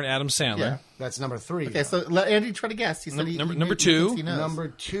Barrymore and Adam Sandler. Yeah. That's number 3. Okay, so let Andy try to guess. He said number 2. Number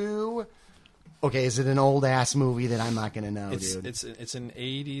 2. Okay, is it an old ass movie that I'm not going to know, dude? It's an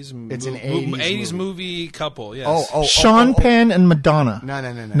 80s. It's an 80s movie couple. Yes. Sean Penn and Madonna.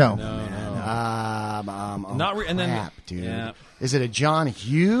 No. Not dude. Yeah. Is it a John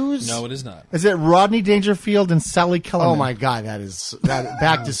Hughes? No, it is not. Is it Rodney Dangerfield and Sally Kellerman? Oh my God, that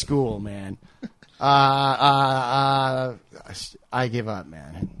back to school, man. I give up,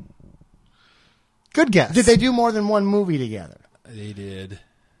 man. Good guess. Did they do more than one movie together? They did.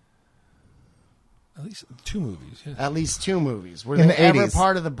 At least 2 movies. Yeah. At least 2 movies. Were In they the ever 80s.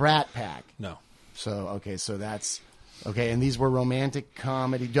 part of the Brat Pack? No. So that's okay. And these were romantic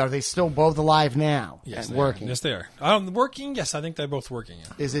comedy. Are they still both alive now? Yes, and they working. Are. Yes, they are. Working? Yes, I think they're both working.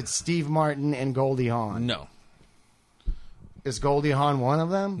 Yeah. Is it Steve Martin and Goldie Hawn? No. Is Goldie Hawn one of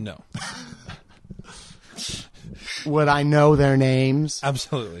them? No. Would I know their names?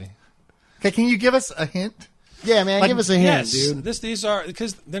 Absolutely. Okay, can you give us a hint? Yeah, man, give us a hint, Yes, dude. These are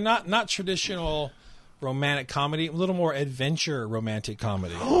because they're not traditional romantic comedy, a little more adventure romantic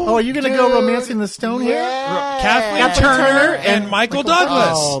comedy. Oh, are you going to go Romancing the Stone here? Kathleen Turner and Michael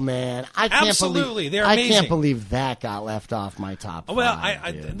Douglas. Oh man, I can't Absolutely, believe they're I amazing. can't believe that got left off my top. Well,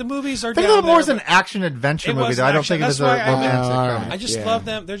 five, the movies are. I think down of it more there, as an but action adventure It movie. was Though. I don't action. think of it as a That's why romantic all right. comedy. I just Yeah. love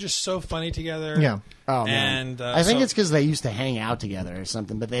them. They're just so funny together. Yeah. Oh man, And I think so- it's because they used to hang out together or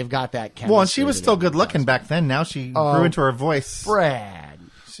something. But they've got that chemistry. Well, and she was still together. good looking back then. Now she grew into her voice. Brad.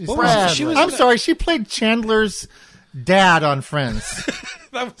 She's What was she? She was I'm in sorry, she played Chandler's dad on Friends.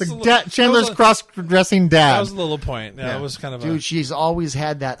 That was Chandler's cross-dressing dad. That was a little point. Yeah, it was kind of Dude, she's always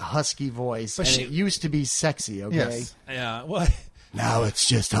had that husky voice, But and she- it used to be sexy, okay? Yes. Yeah, what? Now it's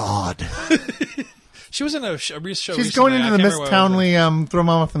just odd. She was in a show recently. She's going into I the can't Miss remember what it was. Townley throw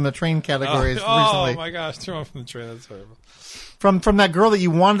mom from the train categories Oh recently. my gosh, throw him from the train. That's horrible. From that girl that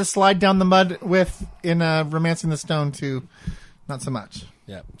you wanted to slide down the mud with in Romancing the Stone to not so much.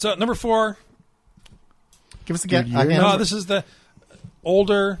 Yeah. So number 4. Give us a get. Dude, you're No, this is the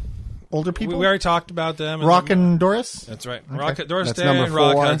older people. We already talked about them. Rock and Doris. That's right. Rock, Doris That's Day number and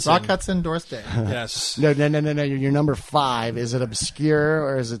Rock 4. Hudson. Rock Hudson, Doris Day. Yes. No. You're number 5. Is it obscure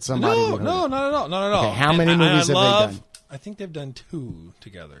or is it somebody? No, we heard no, of? not at all. Not at all. Okay, how many movies have they done? I think they've done 2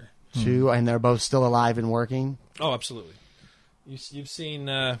 together. 2, and they're both still alive and working. Oh, absolutely. You've seen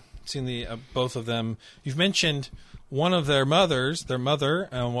the both of them. You've mentioned one of their mother,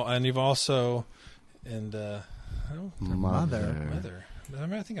 and you've also Mother. mother.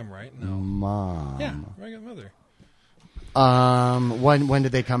 I think I'm right. No. Mom. Yeah, regular mother. When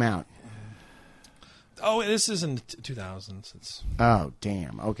did they come out? Oh, this is in 2000s. It's Oh,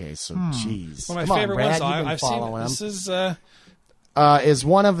 damn. Okay, so jeez. one of Come my on, favorite Brad, ones. you've been I've seen. following This them. is Is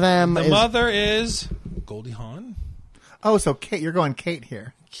one of them? the is, mother is Goldie Hawn, Oh, so Kate, you're going Kate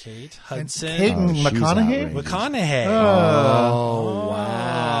here. Kate Hudson, Kate and she's McConaughey. outrageous. McConaughey. Oh,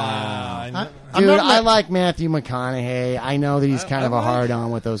 wow. Ah, I'm Dude, not I like Matthew McConaughey. I know that he's kind of I a like-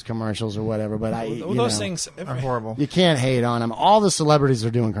 hard-on with those commercials or whatever, but those things Are horrible. You can't hate on him. All the celebrities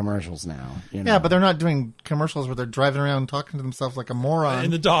are doing commercials now. You know? Yeah, but they're not doing commercials where they're driving around talking to themselves like a moron.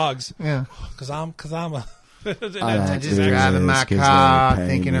 and the dogs. Yeah. Because I'm a. I Just don't do driving my this 'cause car, they pay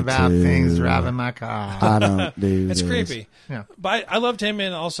thinking me about to. things, driving my car. I don't do It's this. creepy. Yeah. But I loved him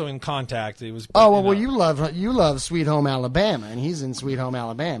in also in Contact. It was. Oh well, you know, you love Sweet Home Alabama, and he's in Sweet Home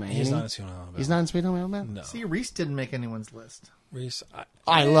Alabama. He's ain't not he? in Sweet Home Alabama. He's not in Sweet Home Alabama. No. See, Reese didn't make anyone's list. Reese.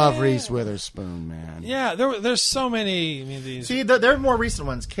 I love Reese Witherspoon, man. Yeah, there's so many. I mean, these. See, there are more recent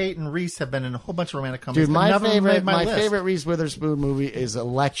ones. Kate and Reese have been in a whole bunch of romantic comedies. Dude, but my none of them favorite made my list. favorite Reese Witherspoon movie is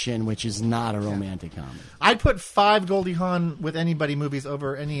Election, which is not a romantic comedy. I'd put 5 Goldie Hawn with anybody movies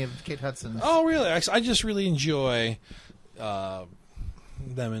over any of Kate Hudson's. Oh, really? I just really enjoy them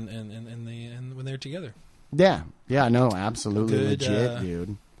and when they're together. Yeah, no, absolutely Good, legit,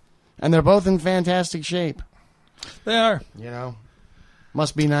 dude. And they're both in fantastic shape. They are. You know,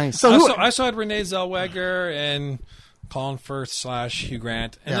 must be nice. So I saw it Renee Zellweger and Colin Firth / Hugh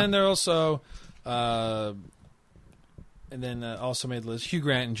Grant, and Yeah. then they're also, also made the list Hugh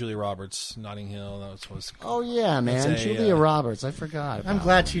Grant and Julia Roberts, Notting Hill. That was Oh yeah, man, That's a, Julia Roberts. I forgot. I'm about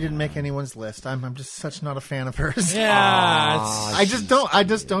glad she didn't make anyone's list. I'm just such not a fan of hers. yeah. I just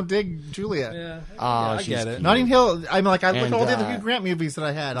don't dig Julia. Yeah, Oh, I she's get it. cute. Notting Hill. I'm like I look And, at all the other Hugh Grant movies that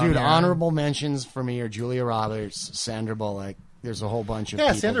I had. on Dude, there. honorable mentions for me are Julia Roberts, Sandra Bullock. There's a whole bunch of Yeah,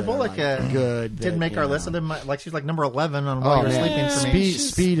 people Sandra that are, Bullock like, good. didn't that, make you our know. list. Like she's like number 11 on While Oh, You're man. Sleeping for me.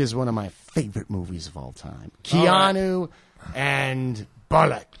 Speed is one of my favorite movies of all time. All right. Keanu and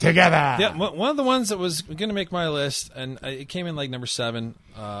Bullock together. Yeah, one of the ones that was going to make my list, and it came in like number 7,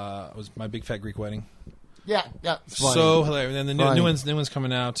 was My Big Fat Greek Wedding. yeah. It's funny. So hilarious. And the Funny. new one's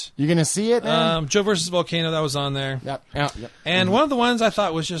coming out. You gonna see it, man? Joe versus Volcano, that was on there. Yep. And one of the ones I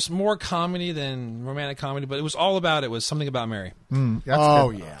thought was just more comedy than romantic comedy, but it was all about it was something about Mary. That's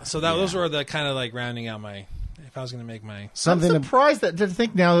Oh good. yeah. So those were the kind of like rounding out my. If I was going to make my. I'm Something. surprised to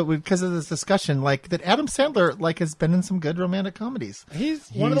think now that because of this discussion, like that Adam Sandler has been in some good romantic comedies.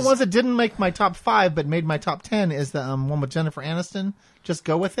 One of the ones that didn't make my top 5 but made my top 10 is the one with Jennifer Aniston. Just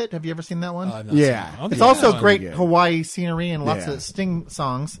Go With It. Have you ever seen that one? I've not seen Yeah. it. I don't It's think also that one. great good. Hawaii scenery and lots Yeah. of Sting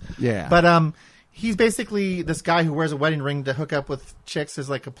songs. Yeah. But he's basically this guy who wears a wedding ring to hook up with chicks as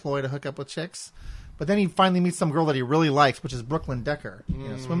like a ploy to hook up with chicks. But then he finally meets some girl that he really likes, which is Brooklyn Decker,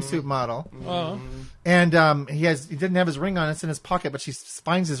 swimsuit model. Oh. And he didn't have his ring on; it's in his pocket. But she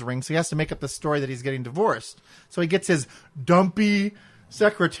finds his ring, so he has to make up the story that he's getting divorced. So he gets his dumpy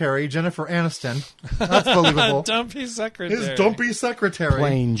secretary, Jennifer Aniston. That's believable. Dumpy secretary. His dumpy secretary.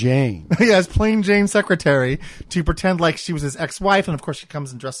 Plain Jane. Yeah, his plain Jane secretary to pretend like she was his ex-wife, and of course she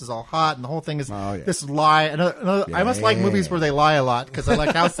comes and dresses all hot, and the whole thing is this lie. I must like movies where they lie a lot because I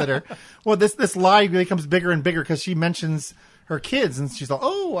like House Sitter. Well, this lie becomes bigger and bigger because she mentions her kids, and she's like,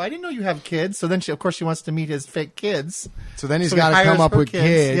 "Oh, I didn't know you have kids." So then of course she wants to meet his fake kids. So then he's So got to hires come up her with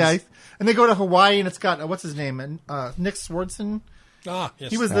kids. Yeah, and they go to Hawaii, and it's got what's his name, Nick Swardson. Ah, yes.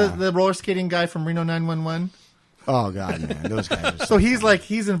 He was the roller skating guy from Reno 911. Oh god, man, those guys. Are So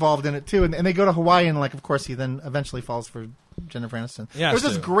he's involved in it too, and they go to Hawaii, and of course he then eventually falls for Jennifer Aniston. Yeah, there's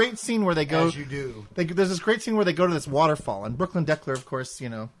this so- great scene where they go. As you do. There's this great scene where they go to this waterfall, and Brooklyn Decker, of course,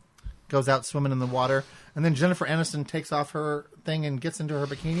 goes out swimming in the water, and then Jennifer Aniston takes off her thing and gets into her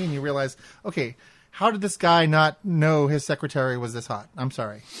bikini, and you realize, okay, how did this guy not know his secretary was this hot? I'm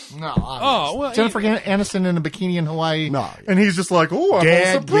sorry. No. Oh, well, Jennifer Aniston in a bikini in Hawaii. No. And he's just like, oh, I'm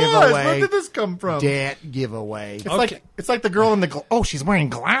Dead surprised. giveaway. Where did this come from? Dead giveaway. It's like the girl in the... oh, she's wearing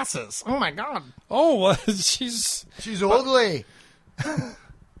glasses. Oh, my God. Oh, well, she's ugly.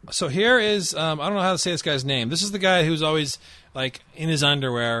 So here is, I don't know how to say this guy's name. This is the guy who's always, like, in his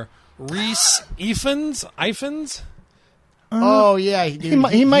underwear. Rhys Ifans? Oh, yeah. Dude,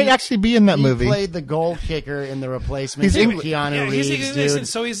 he might actually be in that movie. He played the goal kicker in The Replacement. He's Keanu Reeves, dude.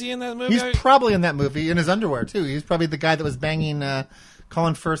 So is he in that movie? He's probably in that movie in his underwear, too. He's probably the guy that was banging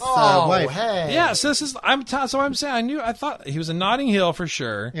Colin Firth's wife. Hey. Yeah, so this is, I'm saying, I thought he was in Notting Hill for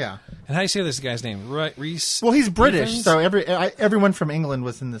sure. Yeah. And how do you say this guy's name? Rhys? Well, he's British, Ifans? so everyone from England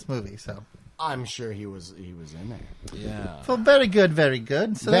was in this movie, so... I'm sure he was in there. Yeah. So very good, very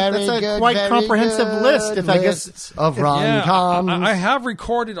good. So Very that's a good, quite very comprehensive good list. If I guess list of rom-coms. I have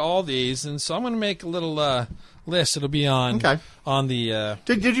recorded all these, and so I'm going to make a little list. It'll be on Okay. on the.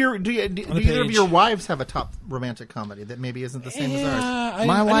 do either of page. your wives have a top romantic comedy that maybe isn't the same as ours?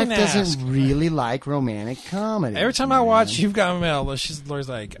 My wife didn't doesn't ask. really like romantic comedy. Every time I watch You've Got Mail, she's Laura's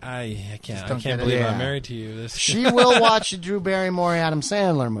like, I can't don't get it. believe Yeah. I'm married to you. This She will watch a Drew Barrymore Adam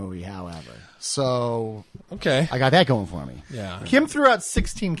Sandler movie, however. So okay. I got that going for me. Yeah. Kim threw out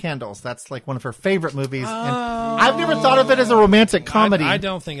 16 Candles. That's like one of her favorite movies. And I've never thought of it as a romantic comedy. I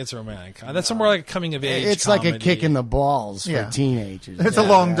don't think it's romantic. That's more like a coming of age. It's comedy. like a kick in the balls for Yeah. teenagers. It's a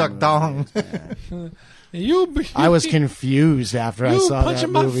long duck dong. I was confused after I You saw punch that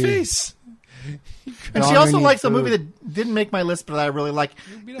in my movie. face. And she Dong also and likes a food. movie that didn't make my list, but I really like.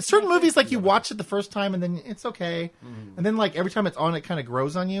 Certain movies, like you watch it the first time and then it's okay, and then like every time it's on, it kind of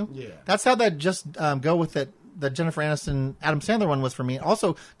grows on you. Yeah. That's how that Just Go With It, the Jennifer Aniston, Adam Sandler one was for me.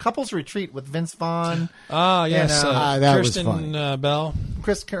 Also, Couples Retreat with Vince Vaughn, Ah, yes. And, that was Kirsten funny. Bell.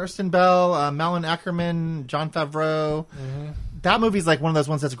 Kirsten Bell, Malin Ackerman, Jon Favreau. That movie's like one of those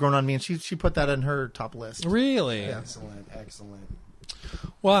ones that's grown on me, and she put that in her top list. Really? Excellent.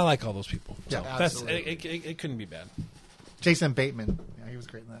 Well, I like all those people. So Yeah, that's absolutely. it couldn't be bad. Jason Bateman, yeah, he was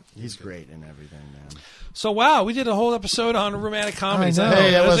great in that. He's great in everything, man. So wow, we did a whole episode on romantic comedies. I know.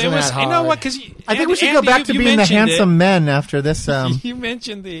 Hey, that wasn't it was, that you know hard. what? Because I think we should go back to being the handsome men after this. You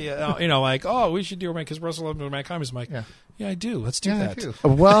mentioned the, like, oh, we should do romantic because Russell loves romantic comedies. I'm like, yeah, I do. Let's do Yeah, I that. do.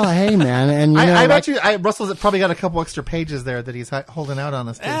 Well, hey, man, and you know, I like, bet you Russell's probably got a couple extra pages there that he's holding out on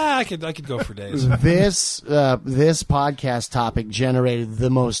us. Too. I could go for days. this podcast topic generated the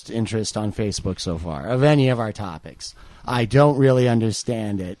most interest on Facebook so far of any of our topics. I don't really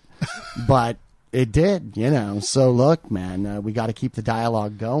understand it, but it did, So look, man, we got to keep the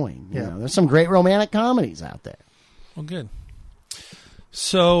dialogue going. You know, there's some great romantic comedies out there. Well, good.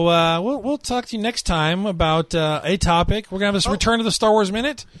 So we'll talk to you next time about a topic. We're gonna have this return to the Star Wars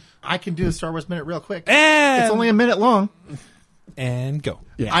Minute. I can do the Star Wars Minute real quick. And It's only a minute long. and go.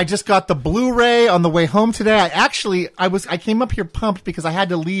 Yeah. I just got the Blu-ray on the way home today. I came up here pumped because I had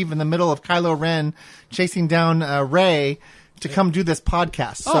to leave in the middle of Kylo Ren chasing down Rey to come do this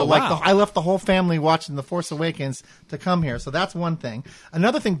podcast. So Oh, wow. I left the whole family watching The Force Awakens to come here. So that's one thing.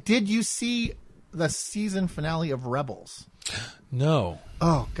 Another thing, did you see the season finale of Rebels? No.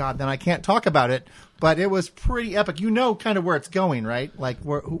 Oh God, then I can't talk about it. But it was pretty epic. You know, kind of where it's going, right? Like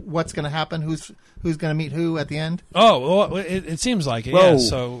what's going to happen? Who's going to meet who at the end? Oh, well, it seems like it. Whoa. Yeah.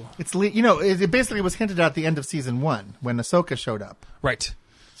 So It's it basically was hinted at the end of season 1 when Ahsoka showed up. right.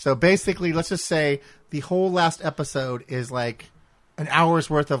 So basically, let's just say the whole last episode is like an hour's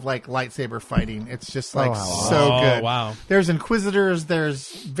worth of like lightsaber fighting. It's just like so Oh, good. wow. There's Inquisitors,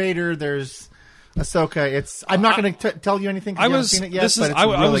 there's Vader, there's Ahsoka. I'm not going to tell you anything because you haven't seen it yet. But it's I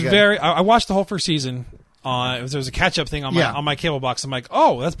really was good. I watched the whole first season. There was a catch up thing on my cable box. I'm like,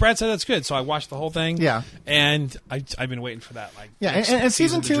 oh, Brad said that's good. So I watched the whole thing. Yeah. And I've been waiting for that. Like Yeah, next and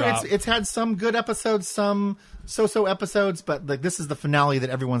season to 2, drop. it's had some good episodes, some so-so episodes, but like this is the finale that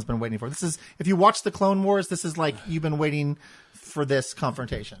everyone's been waiting for. This is, if you watch the Clone Wars, this is like you've been waiting for this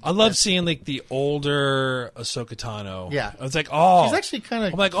confrontation. I love seeing like the older Ahsoka Tano. Yeah. I was like, oh, She's actually kind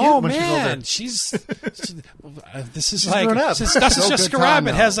of I'm like, cute oh when man, she's older. this is like grown up. this is Ahsoka Jessica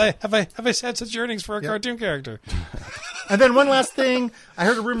Rabbit. Tano. Have I had such yearnings for a cartoon character? And then one last thing, I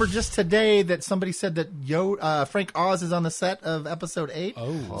heard a rumor just today that somebody said that Frank Oz is on the set of episode 8.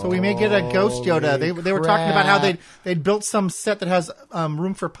 So we may get a ghost Yoda. They were talking about how they'd built some set that has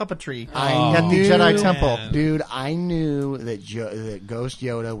room for puppetry at the Jedi Temple. Dude, I knew that Ghost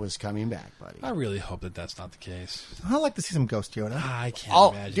Yoda was coming back, buddy. I really hope that that's not the case. I'd like to see some ghost Yoda. I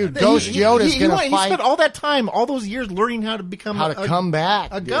can't imagine. Dude, Ghost Yoda's going to fight. He spent all that time, all those years learning how to become come back,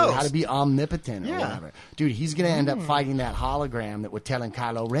 a ghost. How to be omnipotent or whatever. Dude, he's going to end up fighting that hologram that was telling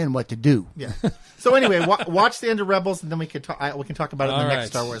Kylo Ren what to do. Yeah. So anyway, watch the end of Rebels, and then we can talk about it in the next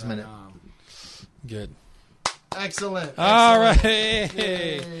Star Wars Minute. Good. Excellent. All right.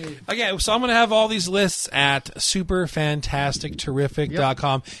 Okay, so I'm going to have all these lists at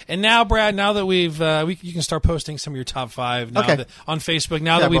superfantasticterrific.com. And now, Brad, now that you can start posting some of your top 5 now on Facebook.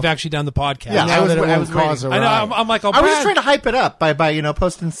 Now that we've actually done the podcast. Yeah, I was cause I know. I'm like, I was just trying to hype it up by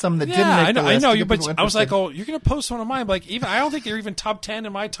posting some that didn't make the list. I know. But I was like, you're going to post one of mine. Like, I don't think you're even top 10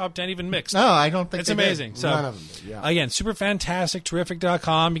 in my top 10 even mixed. No, I don't think it's amazing. So none of them did, again,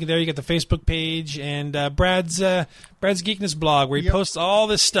 superfantasticterrific.com. There you get the Facebook page and Brad's Geekness blog where he posts all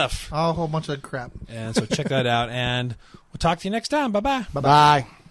this stuff. A whole bunch of crap. And so check that out. And we'll talk to you next time. Bye-bye. Bye-bye.